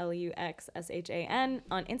 ALUXSHAN,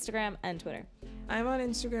 on Instagram and Twitter. I'm on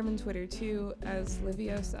Instagram and Twitter too as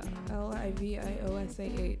Liviosa,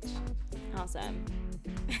 LIVIOSAH. Awesome.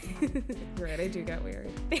 Right, I do get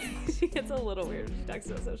weird. She gets a little weird when she talks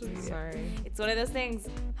about social media. Sorry. It's one of those things.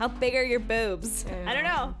 How big are your boobs? I don't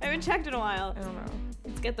know. I haven't checked in a while. I don't know.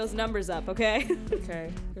 Let's get those numbers up, okay?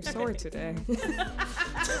 Okay. You're sore today.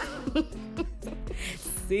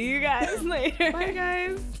 See you guys later. Bye,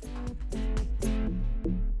 guys.